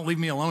 Don't leave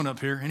me alone up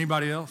here.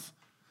 Anybody else?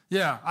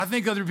 Yeah, I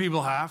think other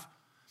people have.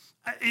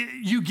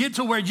 You get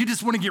to where you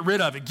just want to get rid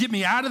of it. Get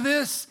me out of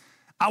this.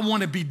 I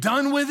want to be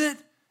done with it.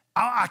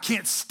 I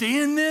can't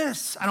stand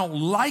this. I don't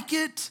like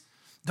it.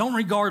 Don't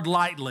regard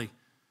lightly.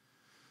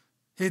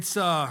 It's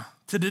to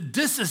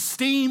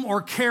disesteem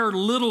or care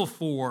little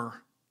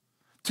for,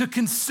 to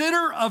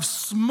consider of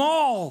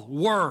small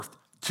worth,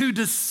 to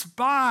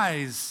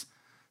despise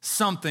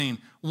something.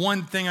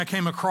 One thing I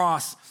came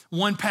across,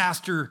 one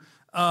pastor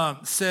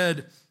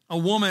said a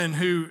woman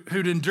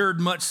who'd endured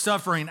much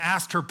suffering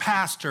asked her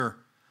pastor,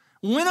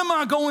 "When am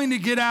I going to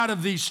get out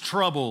of these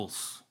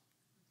troubles?"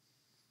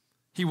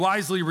 He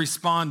wisely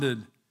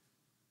responded,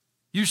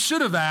 "You should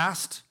have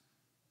asked,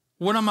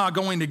 what am I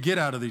going to get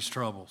out of these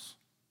troubles?"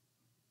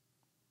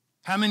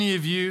 How many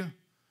of you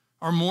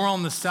are more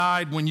on the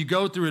side when you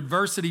go through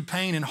adversity,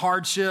 pain, and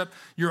hardship,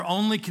 your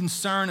only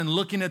concern in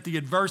looking at the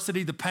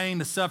adversity, the pain,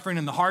 the suffering,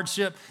 and the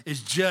hardship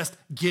is just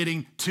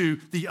getting to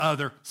the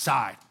other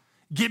side?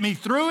 Get me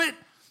through it.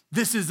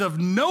 This is of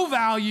no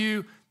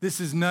value.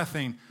 This is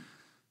nothing.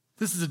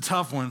 This is a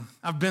tough one.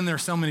 I've been there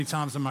so many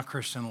times in my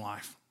Christian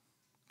life.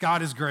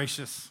 God is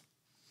gracious.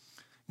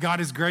 God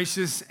is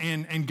gracious,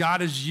 and God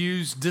has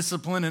used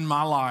discipline in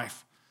my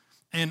life.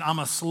 And I'm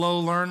a slow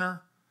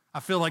learner. I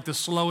feel like the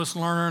slowest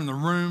learner in the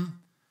room.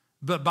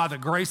 But by the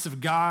grace of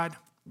God,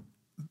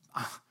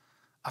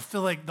 I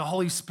feel like the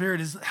Holy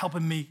Spirit is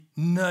helping me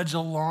nudge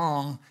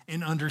along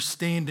in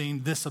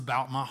understanding this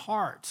about my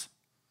heart.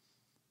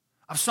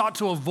 I've sought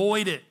to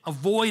avoid it.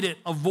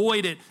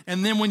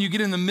 And then when you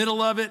get in the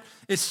middle of it,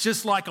 it's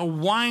just like a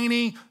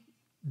whiny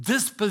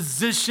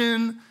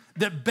disposition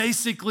that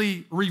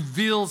basically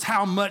reveals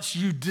how much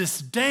you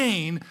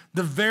disdain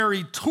the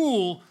very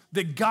tool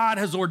that God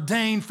has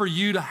ordained for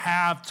you to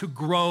have to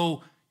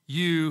grow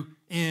you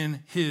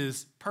in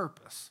his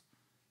purpose.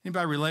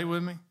 Anybody relate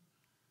with me?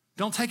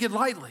 Don't take it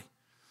lightly.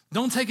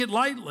 Don't take it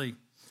lightly.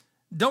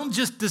 Don't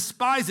just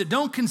despise it.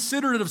 Don't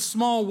consider it of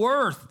small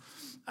worth.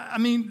 I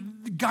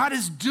mean, God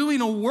is doing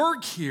a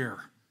work here.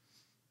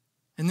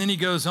 And then he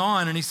goes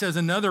on and he says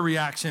another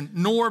reaction,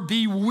 nor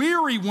be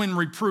weary when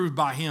reproved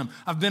by him.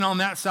 I've been on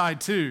that side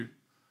too.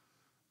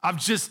 I've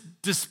just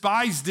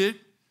despised it,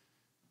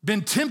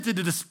 been tempted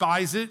to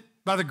despise it.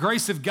 By the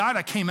grace of God,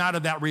 I came out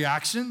of that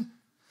reaction.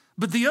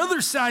 But the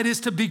other side is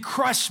to be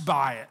crushed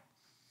by it.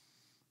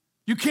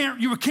 You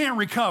can't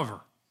recover.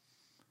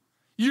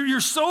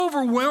 You're so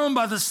overwhelmed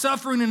by the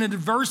suffering and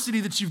adversity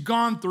that you've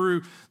gone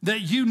through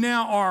that you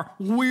now are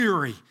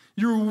weary.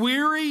 You're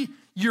weary,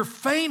 you're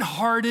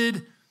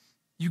faint-hearted,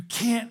 you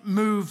can't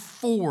move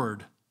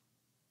forward.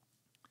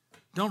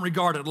 Don't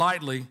regard it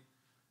lightly.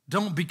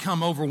 Don't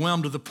become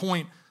overwhelmed to the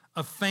point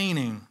of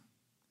fainting.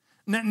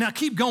 Now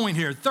keep going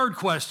here. Third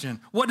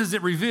question, what does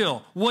it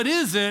reveal? What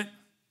is it?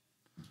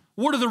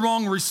 What are the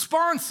wrong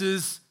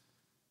responses?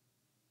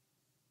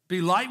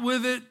 Be light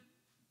with it.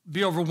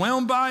 Be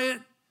overwhelmed by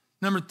it.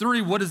 Number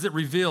 3, what does it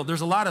reveal?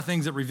 There's a lot of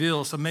things it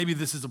reveals, so maybe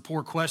this is a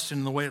poor question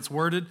in the way it's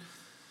worded.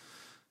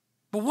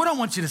 But what I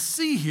want you to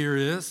see here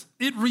is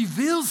it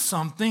reveals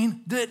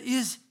something that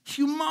is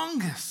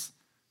humongous.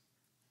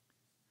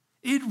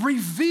 It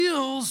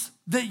reveals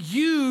that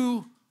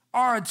you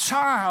are a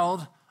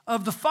child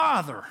of the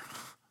Father.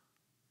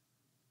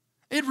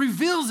 It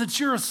reveals that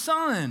you're a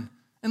son.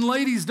 And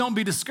ladies, don't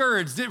be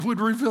discouraged. It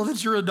would reveal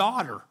that you're a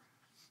daughter.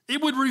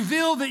 It would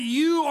reveal that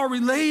you are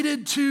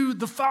related to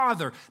the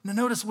Father. Now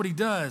notice what he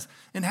does.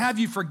 And have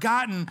you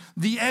forgotten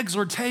the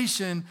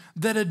exhortation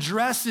that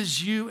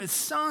addresses you as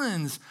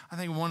sons? I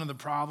think one of the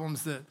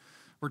problems that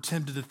we're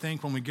tempted to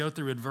think when we go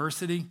through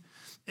adversity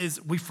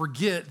is we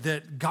forget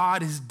that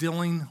God is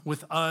dealing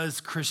with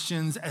us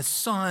Christians as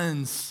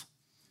sons.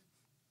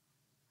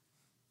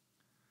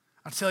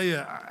 I tell you,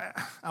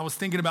 I was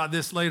thinking about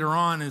this later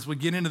on as we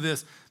get into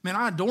this. Man,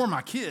 I adore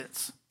my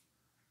kids.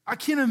 I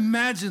can't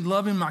imagine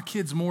loving my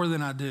kids more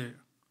than I do.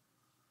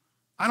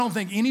 I don't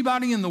think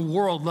anybody in the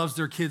world loves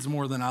their kids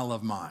more than I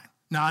love mine.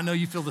 Now, I know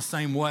you feel the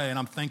same way, and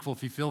I'm thankful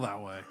if you feel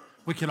that way.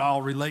 We could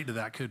all relate to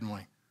that, couldn't we?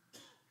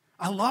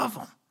 I love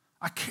them.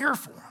 I care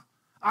for them.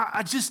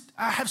 I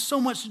have so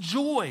much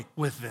joy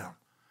with them.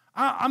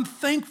 I'm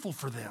thankful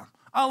for them.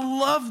 I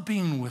love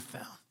being with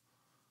them.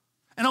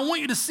 And I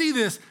want you to see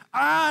this.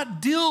 I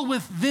deal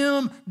with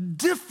them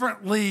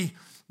differently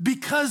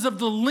because of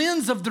the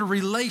lens of the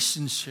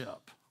relationship.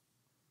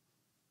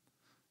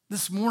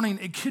 This morning,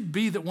 it could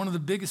be that one of the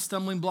biggest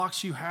stumbling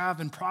blocks you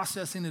have in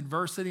processing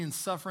adversity and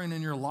suffering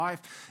in your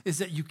life is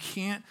that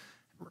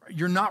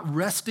you're not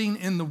resting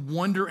in the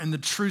wonder and the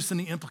truths and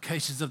the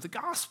implications of the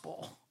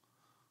gospel.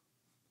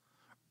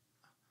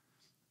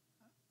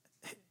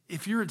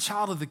 If you're a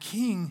child of the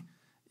King,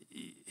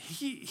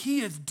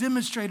 he has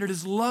demonstrated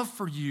his love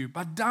for you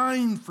by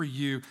dying for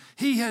you.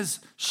 He has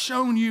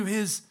shown you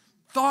his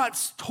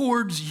thoughts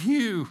towards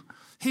you.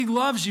 He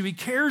loves you. He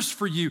cares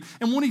for you.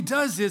 And what he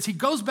does is he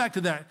goes back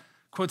to that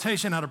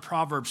quotation out of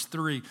Proverbs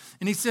 3,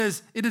 and he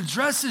says, it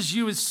addresses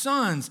you as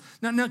sons.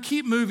 Now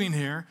keep moving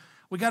here.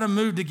 We got to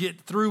move to get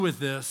through with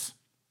this.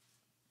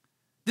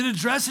 It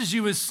addresses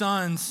you as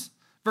sons.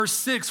 Verse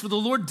 6, for the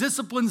Lord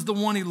disciplines the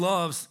one he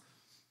loves.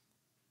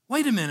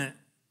 Wait a minute.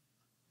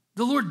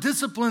 The Lord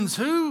disciplines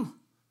who?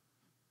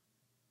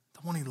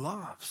 The one he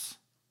loves.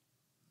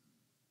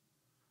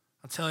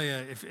 I'll tell you,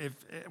 if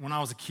when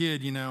I was a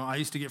kid, I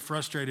used to get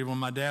frustrated when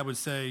my dad would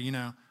say,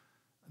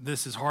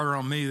 this is harder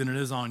on me than it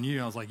is on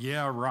you. I was like,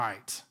 yeah,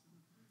 right.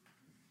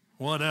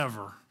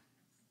 Whatever.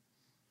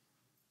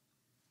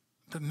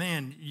 But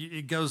man,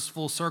 it goes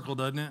full circle,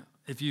 doesn't it?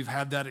 If you've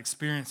had that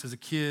experience as a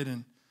kid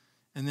and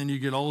then you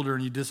get older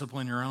and you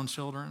discipline your own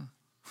children.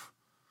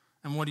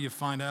 And what do you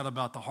find out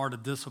about the heart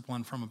of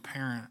discipline from a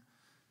parent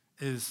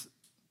is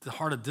the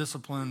heart of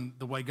discipline,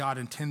 the way God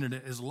intended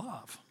it, is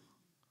love.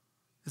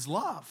 Is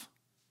love.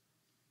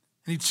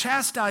 And he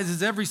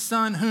chastises every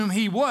son whom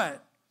he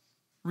what?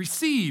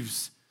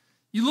 Receives.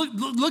 You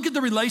look at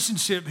the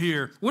relationship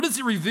here. What does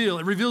it reveal?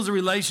 It reveals a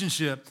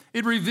relationship.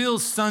 It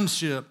reveals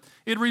sonship.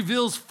 It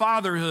reveals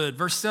fatherhood.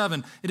 Verse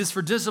 7, it is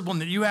for discipline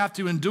that you have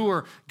to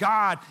endure.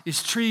 God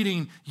is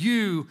treating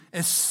you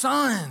as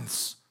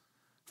sons.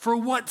 For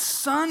what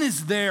son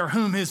is there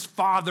whom his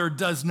father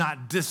does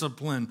not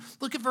discipline?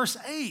 Look at verse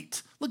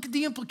 8. Look at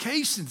the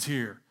implications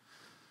here.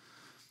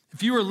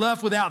 If you are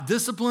left without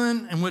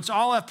discipline in which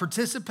all have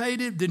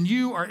participated, then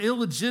you are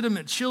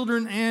illegitimate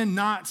children and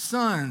not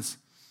sons.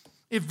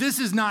 If this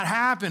is not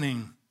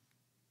happening,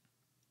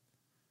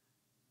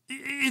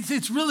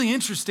 it's really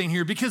interesting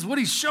here because what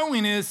he's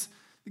showing is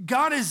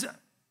God is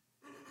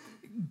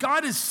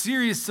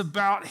serious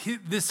about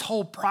this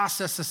whole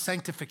process of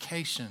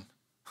sanctification.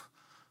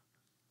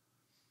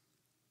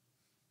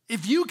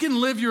 If you can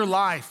live your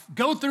life,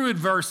 go through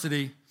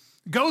adversity,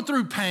 go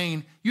through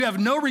pain, you have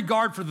no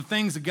regard for the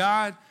things of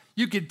God,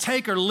 you could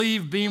take or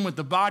leave being with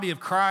the body of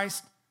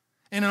Christ,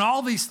 and in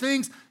all these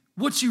things,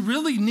 what you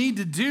really need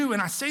to do,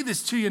 and I say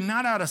this to you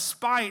not out of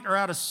spite or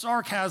out of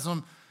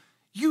sarcasm,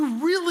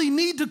 you really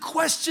need to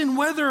question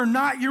whether or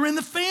not you're in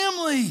the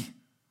family.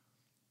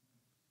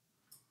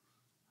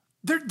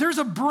 There's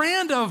a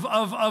brand of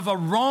a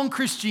wrong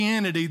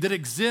Christianity that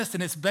exists,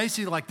 and it's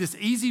basically like this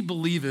easy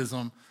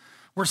believism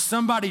where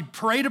somebody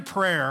prayed a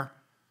prayer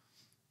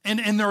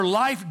and their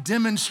life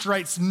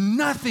demonstrates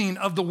nothing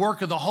of the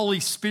work of the Holy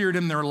Spirit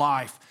in their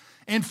life.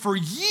 And for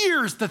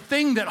years, the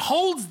thing that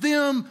holds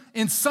them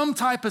in some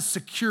type of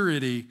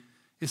security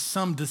is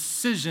some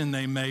decision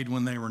they made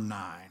when they were 9.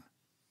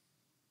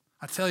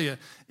 I tell you,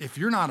 if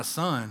you're not a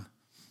son,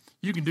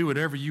 you can do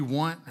whatever you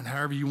want and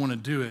however you want to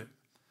do it.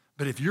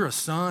 But if you're a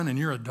son and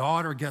you're a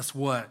daughter, guess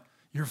what?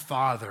 Your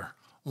father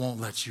won't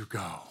let you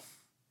go.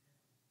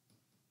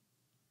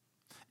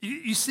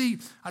 You see,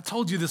 I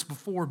told you this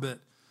before, but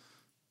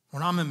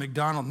when I'm at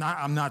McDonald's,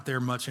 I'm not there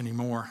much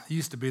anymore. I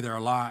used to be there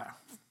a lot.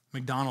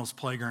 McDonald's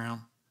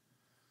playground.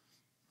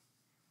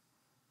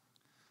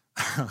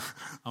 I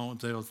won't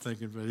tell you what I was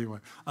thinking, but anyway.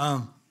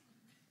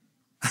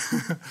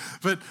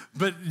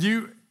 But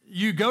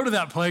you go to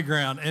that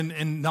playground,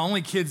 and the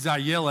only kids I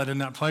yell at in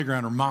that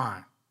playground are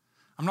mine.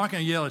 I'm not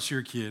going to yell at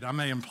your kid. I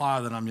may imply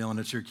that I'm yelling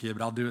at your kid,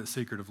 but I'll do it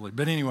secretively.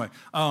 But anyway,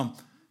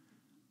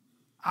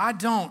 I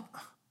don't.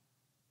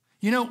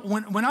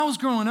 When I was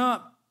growing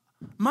up,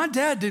 my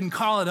dad didn't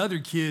call out other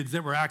kids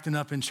that were acting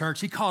up in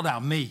church. He called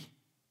out me.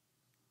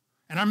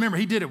 And I remember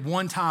he did it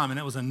one time, and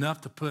it was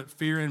enough to put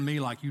fear in me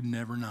like you'd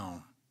never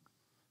known.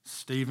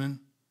 Stephen,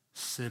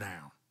 sit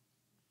down.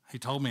 He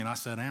told me, and I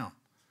sat down.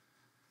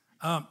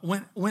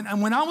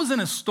 When I was in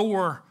a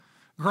store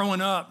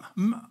growing up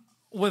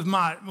with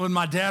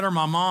my dad or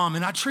my mom,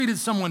 and I treated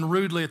someone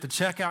rudely at the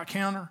checkout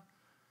counter,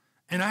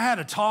 and I had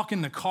a talk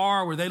in the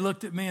car where they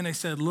looked at me and they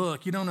said,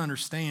 look, you don't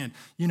understand.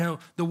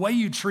 The way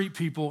you treat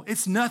people,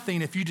 it's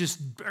nothing if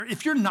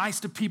you're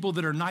nice to people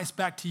that are nice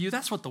back to you,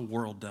 that's what the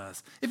world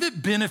does. If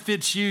it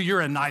benefits you,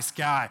 you're a nice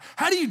guy.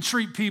 How do you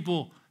treat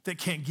people that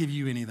can't give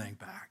you anything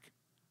back?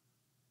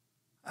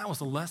 That was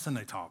the lesson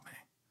they taught me.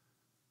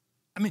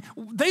 I mean,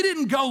 they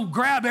didn't go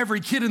grab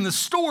every kid in the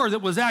store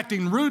that was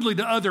acting rudely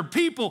to other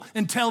people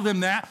and tell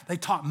them that. They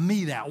taught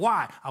me that.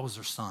 Why? I was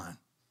their son.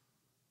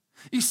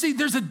 You see,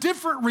 there's a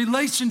different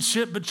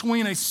relationship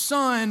between a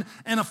son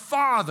and a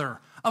father.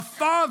 A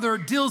father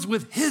deals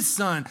with his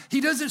son.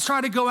 He doesn't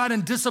try to go out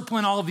and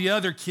discipline all the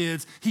other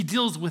kids. He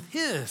deals with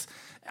his.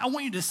 I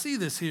want you to see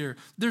this here.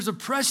 There's a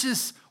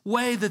precious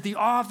way that the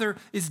author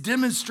is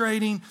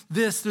demonstrating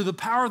this through the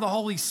power of the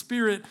Holy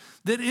Spirit,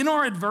 that in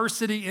our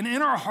adversity and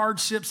in our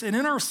hardships and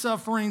in our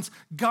sufferings,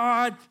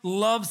 God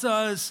loves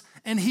us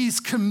and he's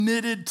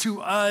committed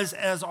to us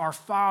as our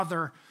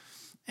Father.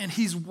 And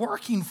he's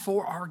working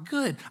for our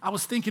good. I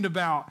was thinking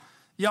about,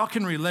 y'all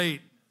can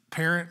relate,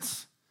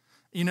 parents.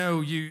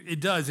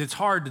 It's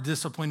hard to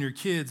discipline your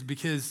kids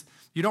because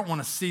you don't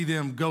want to see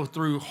them go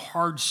through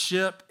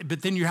hardship,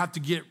 but then you have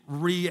to get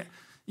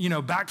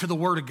back to the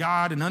Word of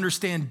God and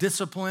understand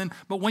discipline.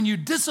 But when you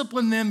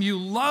discipline them, you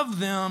love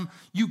them,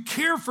 you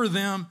care for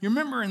them. You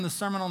remember in the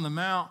Sermon on the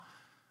Mount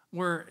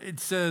where it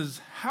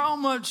says, how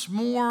much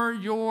more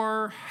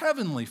your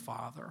heavenly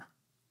Father?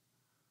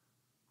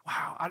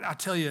 Wow, I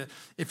tell you,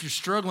 if you're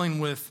struggling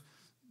with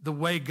the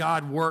way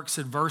God works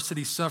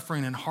adversity,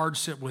 suffering, and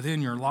hardship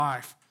within your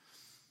life,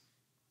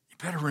 you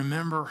better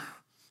remember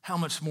how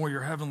much more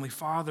your heavenly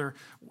Father.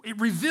 It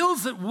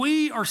reveals that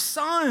we are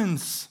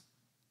sons.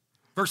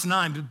 Verse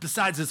 9,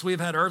 besides this, we have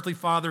had earthly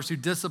fathers who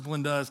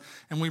disciplined us,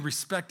 and we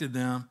respected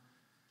them.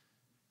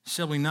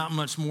 Shall we not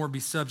much more be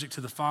subject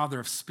to the Father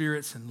of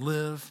spirits and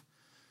live?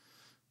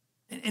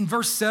 In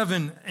verse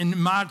 7, in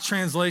my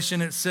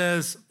translation, it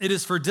says, it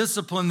is for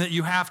discipline that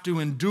you have to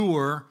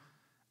endure.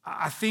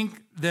 I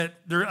think that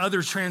there are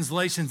other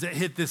translations that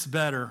hit this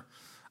better.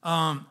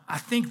 I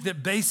think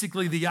that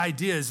basically the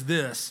idea is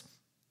this.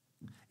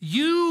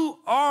 You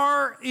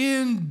are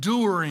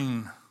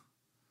enduring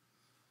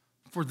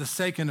for the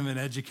sake of an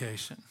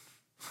education.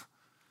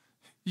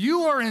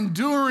 You are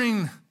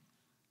enduring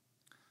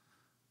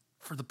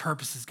for the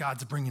purposes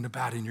God's bringing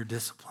about in your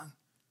discipline.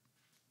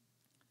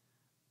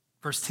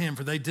 Verse 10,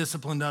 for they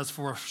disciplined us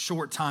for a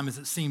short time as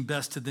it seemed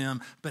best to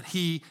them, but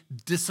he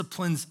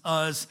disciplines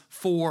us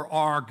for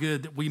our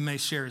good that we may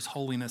share his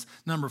holiness.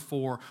 Number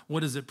 4,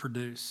 what does it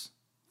produce?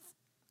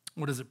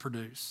 What does it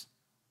produce?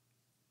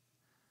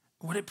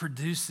 What it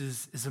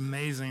produces is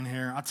amazing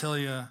here. I'll tell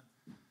you,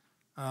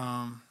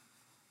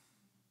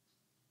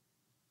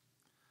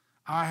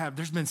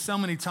 there's been so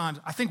many times,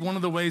 I think one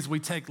of the ways we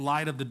take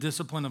light of the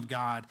discipline of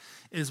God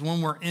is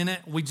when we're in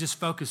it, we just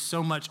focus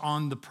so much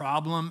on the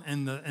problem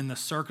and the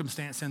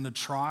circumstance and the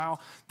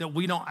trial that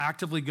we don't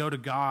actively go to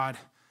God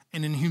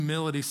and in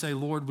humility say,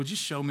 Lord, would you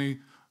show me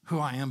who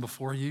I am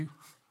before you?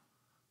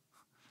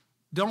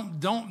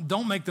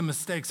 Don't make the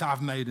mistakes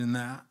I've made in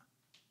that.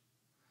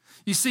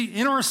 You see,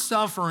 in our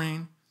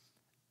suffering,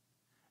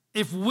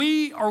 if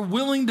we are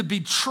willing to be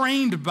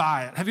trained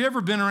by it, have you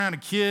ever been around a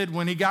kid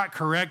when he got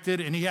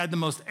corrected and he had the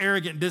most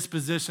arrogant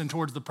disposition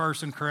towards the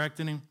person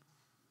correcting him?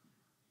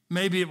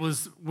 Maybe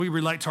we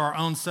relate to our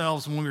own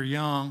selves when we were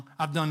young.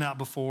 I've done that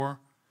before.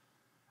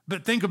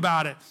 But think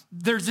about it.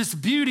 There's this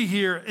beauty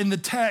here in the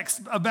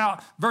text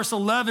about verse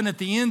 11 at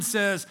the end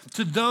says,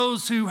 to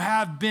those who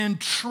have been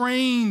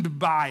trained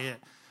by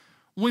it.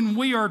 When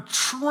we are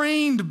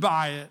trained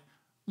by it,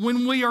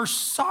 when we are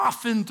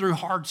softened through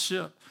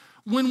hardship,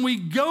 when we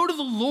go to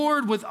the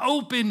Lord with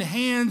open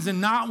hands and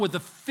not with a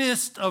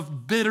fist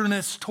of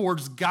bitterness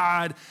towards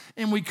God,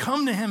 and we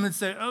come to him and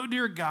say, oh,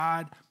 dear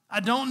God, I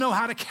don't know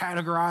how to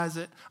categorize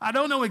it. I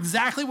don't know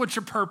exactly what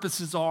your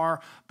purposes are,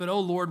 but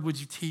oh, Lord, would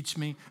you teach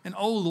me? And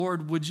oh,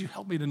 Lord, would you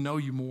help me to know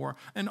you more?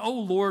 And oh,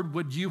 Lord,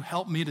 would you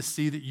help me to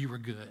see that you are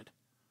good?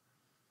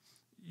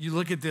 You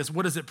look at this,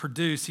 what does it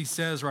produce? He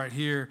says right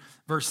here,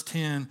 verse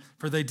 10,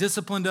 for they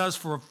disciplined us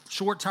for a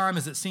short time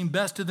as it seemed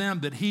best to them,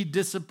 but he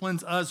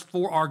disciplines us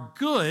for our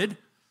good,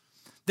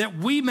 that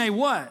we may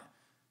what?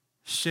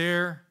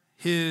 Share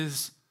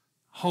his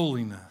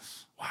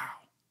holiness. Wow.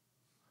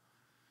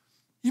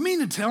 You mean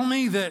to tell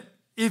me that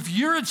if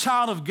you're a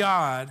child of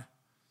God,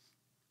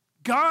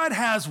 God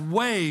has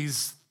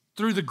ways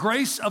through the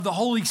grace of the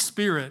Holy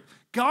Spirit,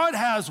 God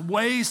has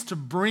ways to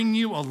bring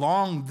you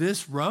along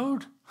this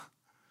road?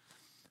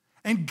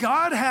 And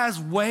God has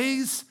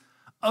ways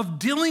of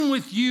dealing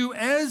with you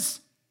as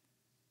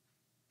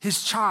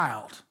his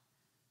child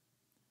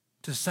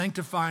to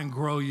sanctify and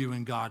grow you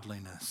in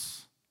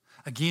godliness.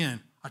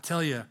 Again, I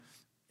tell you,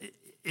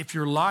 if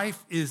your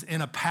life is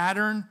in a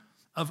pattern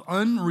of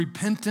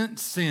unrepentant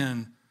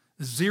sin,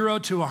 0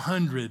 to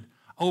 100,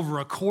 over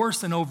a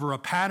course and over a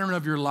pattern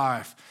of your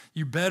life,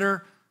 you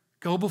better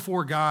go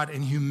before God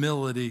in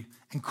humility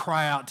and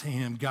cry out to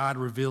him, God,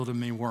 reveal to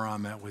me where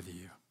I'm at with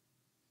you.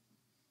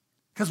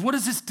 Because what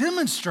does this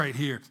demonstrate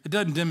here? It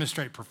doesn't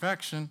demonstrate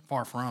perfection,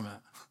 far from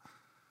it.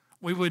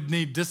 We would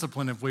need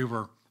discipline if we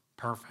were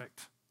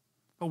perfect.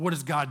 But what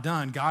has God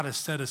done? God has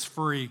set us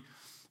free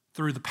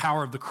through the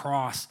power of the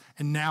cross.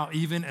 And now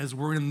even as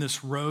we're in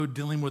this road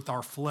dealing with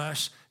our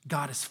flesh,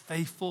 God is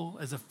faithful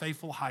as a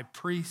faithful high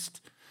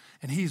priest.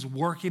 And he's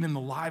working in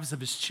the lives of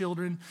his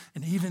children.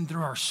 And even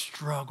through our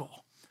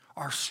struggle,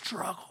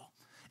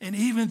 and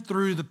even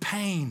through the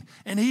pain,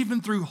 and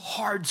even through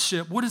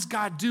hardship, what is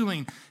God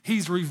doing?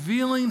 He's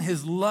revealing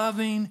his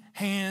loving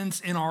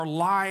hands in our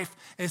life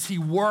as he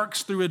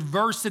works through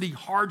adversity,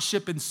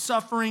 hardship, and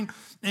suffering,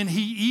 and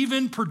he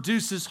even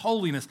produces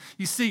holiness.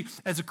 You see,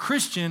 as a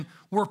Christian,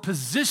 we're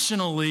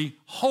positionally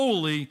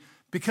holy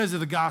because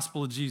of the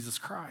gospel of Jesus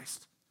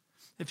Christ.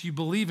 If you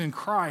believe in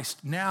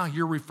Christ, now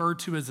you're referred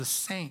to as a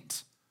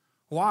saint.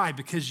 Why?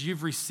 Because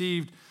you've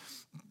received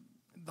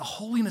the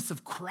holiness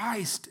of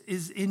Christ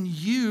is in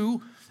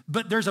you,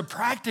 but there's a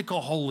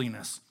practical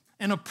holiness.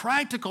 And a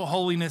practical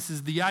holiness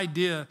is the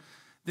idea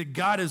that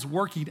God is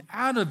working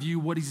out of you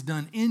what he's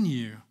done in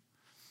you.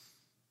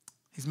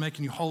 He's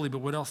making you holy, but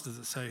what else does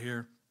it say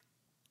here?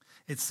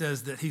 It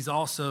says that he's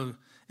also,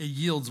 it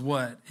yields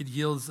what? It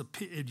yields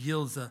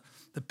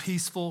the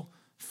peaceful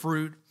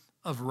fruit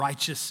of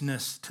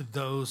righteousness to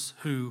those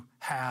who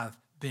have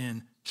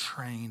been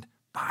trained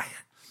by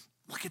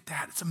it. Look at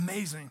that. It's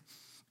amazing.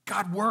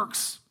 God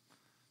works.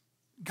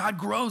 God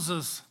grows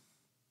us.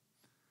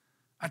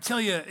 I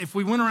tell you, if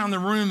we went around the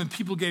room and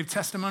people gave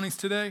testimonies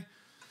today,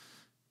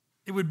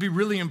 it would be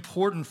really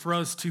important for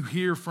us to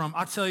hear from,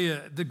 I tell you,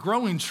 the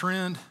growing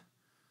trend.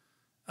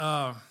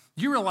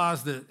 You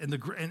realize that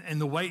in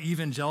the way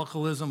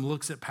evangelicalism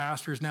looks at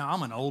pastors now,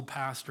 I'm an old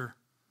pastor.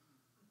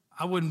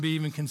 I wouldn't be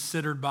even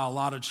considered by a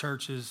lot of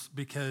churches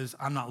because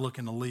I'm not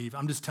looking to leave.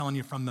 I'm just telling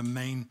you from the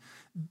main,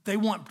 they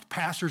want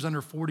pastors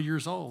under 40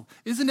 years old.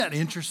 Isn't that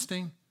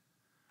interesting?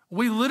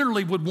 We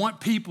literally would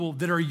want people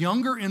that are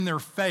younger in their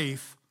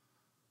faith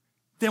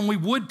than we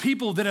would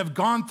people that have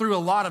gone through a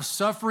lot of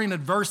suffering,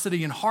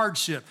 adversity, and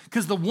hardship.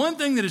 Because the one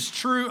thing that is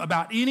true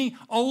about any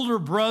older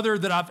brother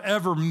that I've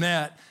ever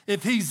met,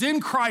 if he's in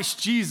Christ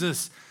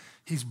Jesus,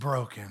 he's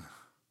broken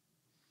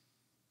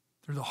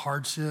through the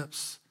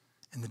hardships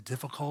and the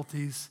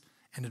difficulties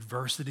and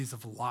adversities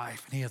of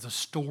life. And he has a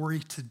story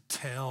to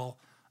tell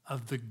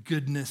of the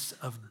goodness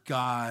of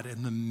God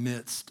in the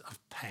midst of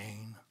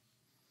pain.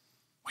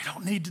 We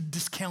don't need to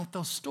discount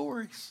those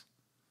stories.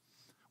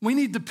 We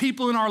need the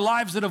people in our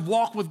lives that have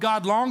walked with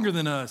God longer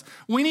than us.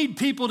 We need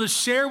people to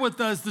share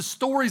with us the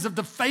stories of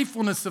the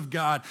faithfulness of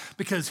God,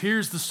 because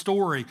here's the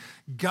story.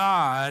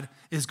 God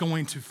is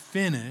going to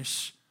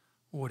finish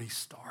what he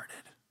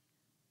started.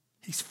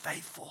 He's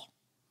faithful.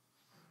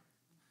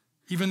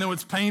 Even though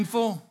it's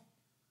painful,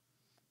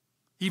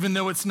 even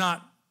though it's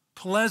not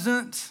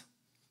pleasant,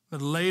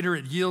 but later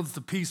it yields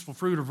the peaceful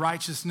fruit of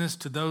righteousness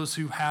to those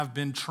who have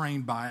been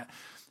trained by it.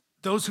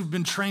 Those who've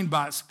been trained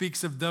by it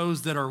speaks of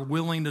those that are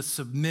willing to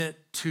submit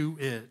to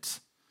it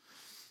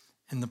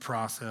in the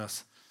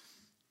process.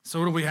 So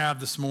what do we have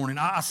this morning?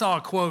 I saw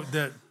a quote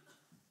that,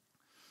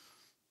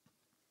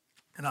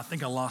 and I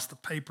think I lost the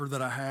paper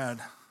that I had.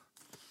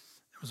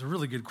 It was a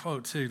really good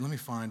quote too. Let me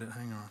find it.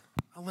 Hang on.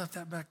 I left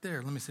that back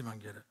there. Let me see if I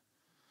can get it.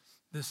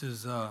 This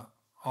is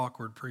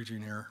awkward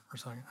preaching here for a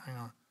second. Hang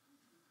on.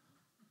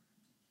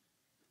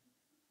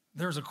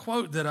 There's a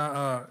quote that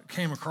I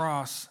came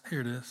across. Here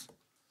it is.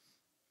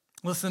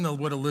 Listen to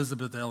what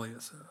Elizabeth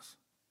Elliot says.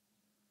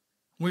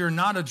 We are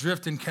not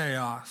adrift in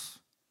chaos.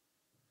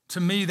 To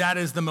me, that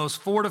is the most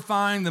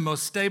fortifying, the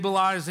most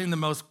stabilizing, the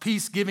most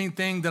peace-giving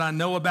thing that I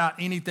know about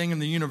anything in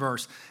the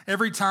universe.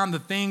 Every time the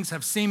things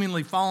have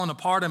seemingly fallen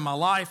apart in my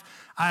life,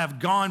 I have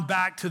gone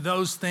back to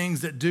those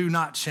things that do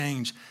not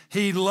change.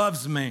 He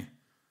loves me.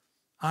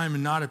 I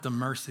am not at the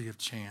mercy of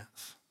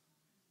chance.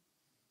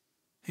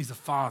 He's a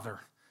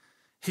father.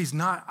 He's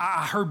not,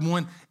 I heard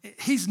one,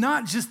 he's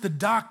not just the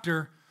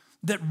doctor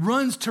that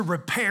runs to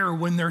repair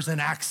when there's an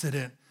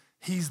accident.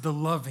 He's the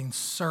loving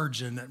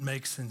surgeon that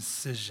makes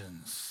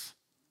incisions.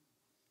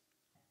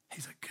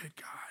 He's a good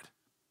God.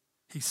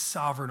 He's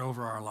sovereign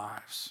over our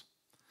lives.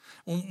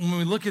 When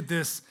we look at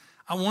this,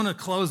 I want to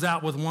close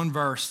out with one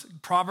verse.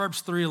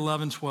 Proverbs 3,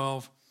 11,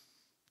 12,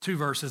 2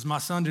 verses. My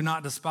son, do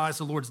not despise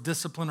the Lord's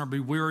discipline or be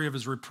weary of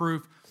his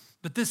reproof.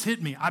 But this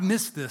hit me. I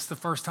missed this the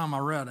first time I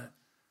read it.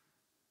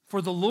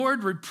 For the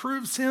Lord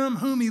reproves him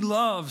whom he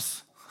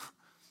loves.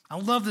 I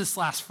love this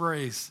last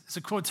phrase. It's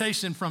a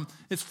quotation from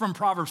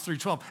Proverbs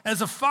 3:12.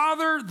 As a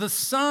father, the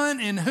son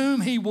in whom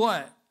he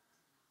what?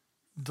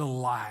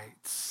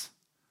 Delights.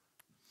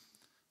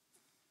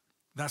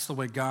 That's the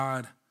way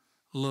God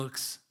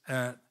looks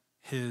at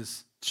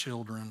his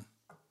children.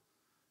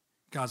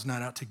 God's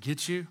not out to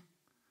get you.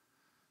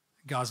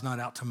 God's not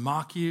out to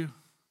mock you.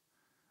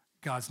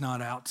 God's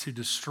not out to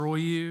destroy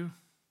you.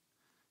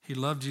 He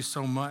loved you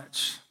so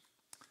much.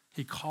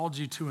 He called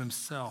you to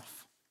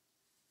himself.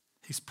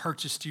 He's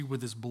purchased you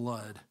with his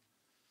blood.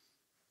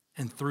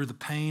 And through the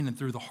pain and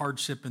through the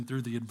hardship and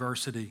through the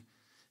adversity,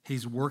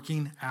 he's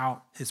working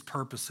out his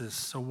purposes.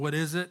 So what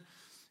is it?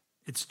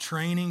 It's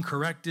training,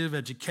 corrective,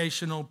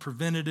 educational,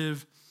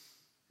 preventative.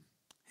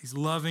 He's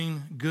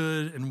loving,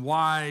 good, and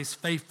wise,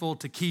 faithful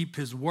to keep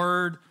his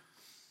word.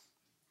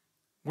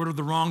 What are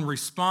the wrong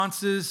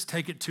responses?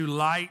 Take it too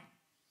light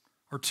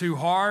or too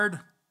hard.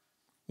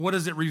 What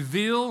does it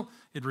reveal?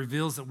 It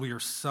reveals that we are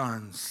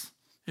sons.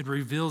 It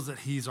reveals that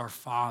he's our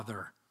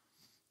father.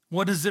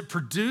 What does it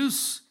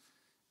produce?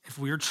 If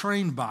we are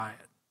trained by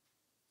it,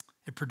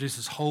 it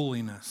produces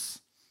holiness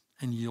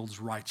and yields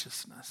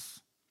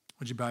righteousness.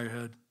 Would you bow your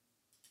head?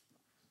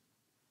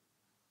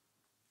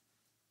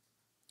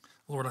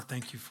 Lord, I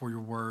thank you for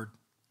your word.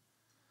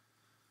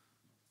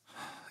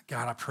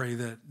 God, I pray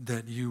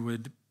that you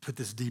would put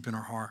this deep in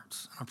our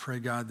hearts. I pray,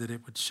 God, that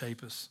it would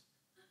shape us.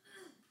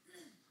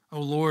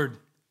 Oh, Lord,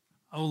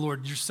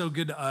 you're so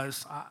good to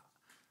us.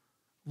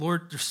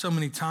 Lord, there's so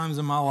many times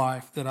in my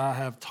life that I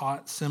have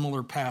taught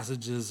similar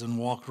passages and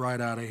walked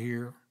right out of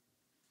here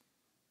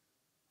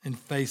and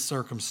faced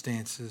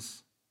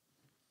circumstances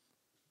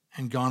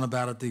and gone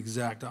about it the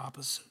exact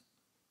opposite.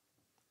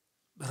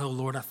 But, oh,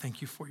 Lord, I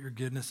thank you for your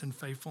goodness and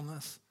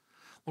faithfulness.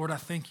 Lord, I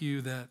thank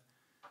you that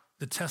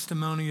the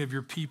testimony of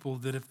your people,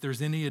 that if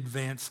there's any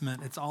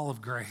advancement, it's all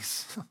of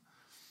grace.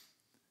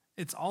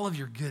 It's all of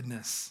your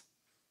goodness.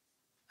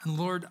 And,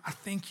 Lord, I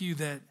thank you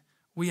that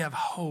we have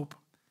hope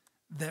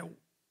that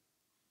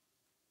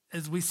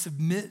as we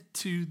submit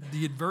to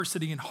the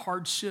adversity and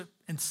hardship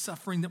and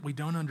suffering that we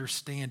don't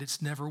understand,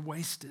 it's never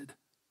wasted.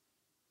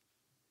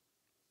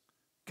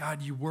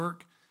 God, you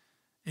work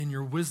in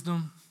your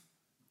wisdom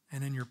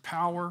and in your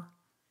power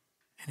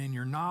and in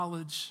your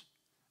knowledge.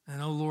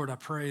 And oh Lord, I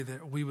pray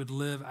that we would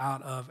live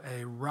out of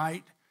a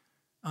right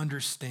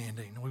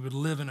understanding. We would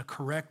live in a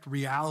correct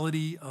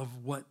reality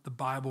of what the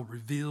Bible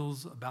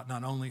reveals about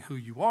not only who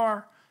you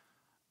are,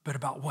 but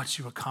about what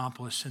you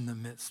accomplish in the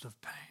midst of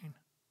pain.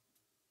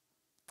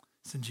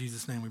 It's in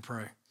Jesus' name we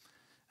pray.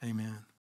 Amen.